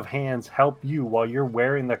set of hands help you while you're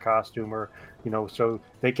wearing the costume, or so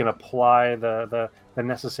they can apply the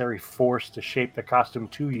necessary force to shape the costume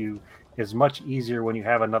to you, is much easier when you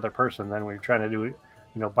have another person than when you're trying to do it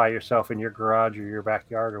by yourself in your garage or your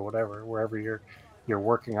backyard or whatever, wherever you're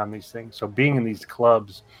working on these things. So being in these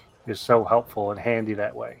clubs is so helpful and handy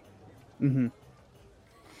that way. Mm-hmm.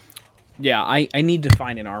 Yeah, I need to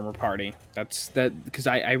find an armor party. That's because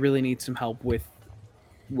I really need some help with,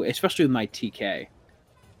 especially with my TK.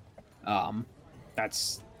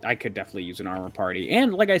 I could definitely use an armor party,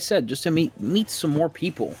 and like I said, just to meet some more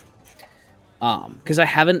people. Because I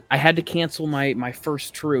had to cancel my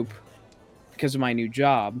first troop because of my new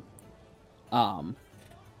job.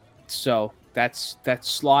 So that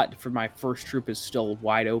slot for my first troop is still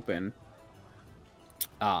wide open.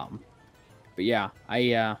 But yeah,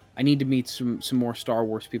 I need to meet some more Star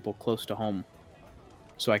Wars people close to home,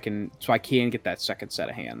 so I can get that second set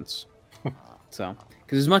of hands. So,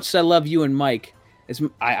 because as much as I love you and Mike,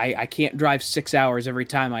 I can't drive 6 hours every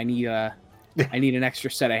time I need an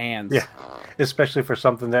extra set of hands. Yeah, especially for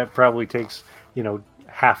something that probably takes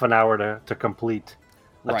half an hour to complete.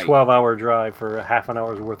 A 12-hour drive for a half an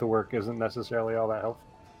hour's worth of work isn't necessarily all that helpful.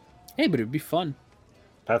 Hey, but it'd be fun.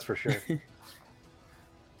 That's for sure.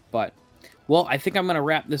 But, well, I think I'm going to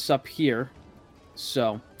wrap this up here.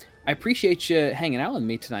 So, I appreciate you hanging out with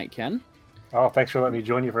me tonight, Ken. Oh, thanks for letting me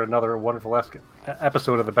join you for another wonderful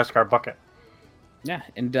episode of the Beskar Bucket. Yeah,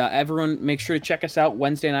 and everyone, make sure to check us out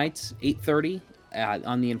Wednesday nights, 8:30,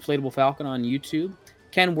 on the Inflatable Falcon on YouTube.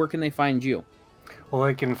 Ken, where can they find you? Well,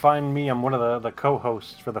 they can find me. I'm one of the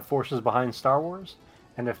co-hosts for the Forces Behind Star Wars.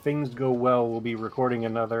 And if things go well, we'll be recording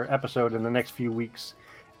another episode in the next few weeks.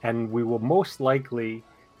 And we will most likely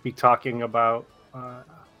be talking about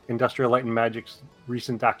Industrial Light and Magic's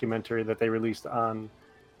recent documentary that they released on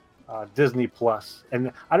Disney Plus.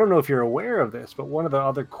 And I don't know if you're aware of this, but one of the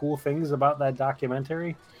other cool things about that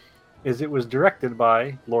documentary is it was directed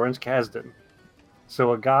by Lawrence Kasdan.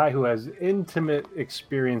 So a guy who has intimate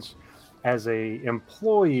experience as a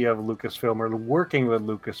employee of Lucasfilm, or working with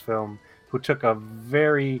Lucasfilm, who took a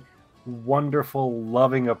very wonderful,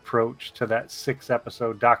 loving approach to that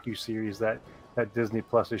 6-episode docuseries that Disney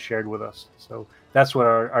Plus has shared with us. So that's what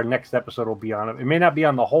our next episode will be on. It may not be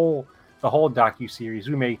on the whole docuseries.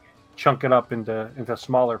 We may chunk it up into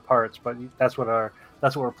smaller parts, but that's what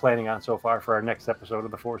we're planning on so far for our next episode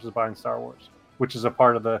of The Forces Behind Star Wars, which is a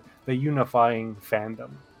part of the unifying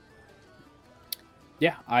fandom.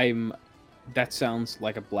 Yeah, that sounds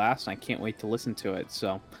like a blast. I can't wait to listen to it.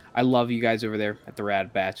 So I love you guys over there at the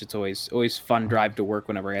Rad Batch. It's always fun drive to work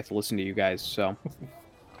whenever I have to listen to you guys. So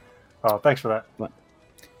oh, thanks for that. But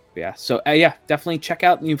Yeah, so yeah, definitely check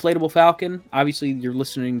out the Inflatable Falcon. Obviously, you're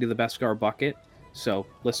listening to the Beskar Bucket, so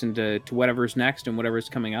listen to whatever's next and whatever's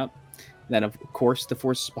coming up. Then, of course, the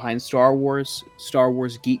forces behind Star Wars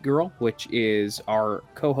Geek Girl, which is our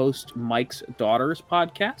co-host Mike's daughter's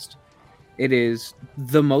podcast. It is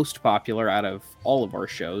the most popular out of all of our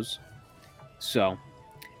shows. So,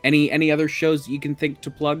 any other shows that you can think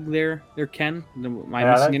to plug there, Ken? Am I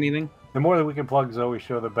missing anything? The more that we can plug Zoe's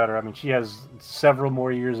show, the better. I mean, she has several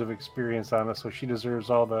more years of experience on us, so she deserves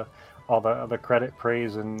all the credit,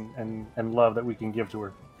 praise, and love that we can give to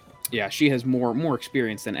her. Yeah, she has more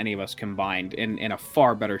experience than any of us combined, in a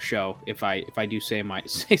far better show, if I do say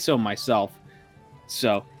so myself.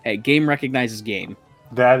 So, hey, game recognizes game.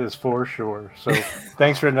 That is for sure. So,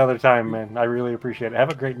 thanks for another time, man. I really appreciate it. Have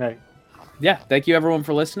a great night. Yeah, thank you everyone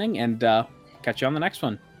for listening, and catch you on the next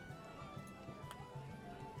one.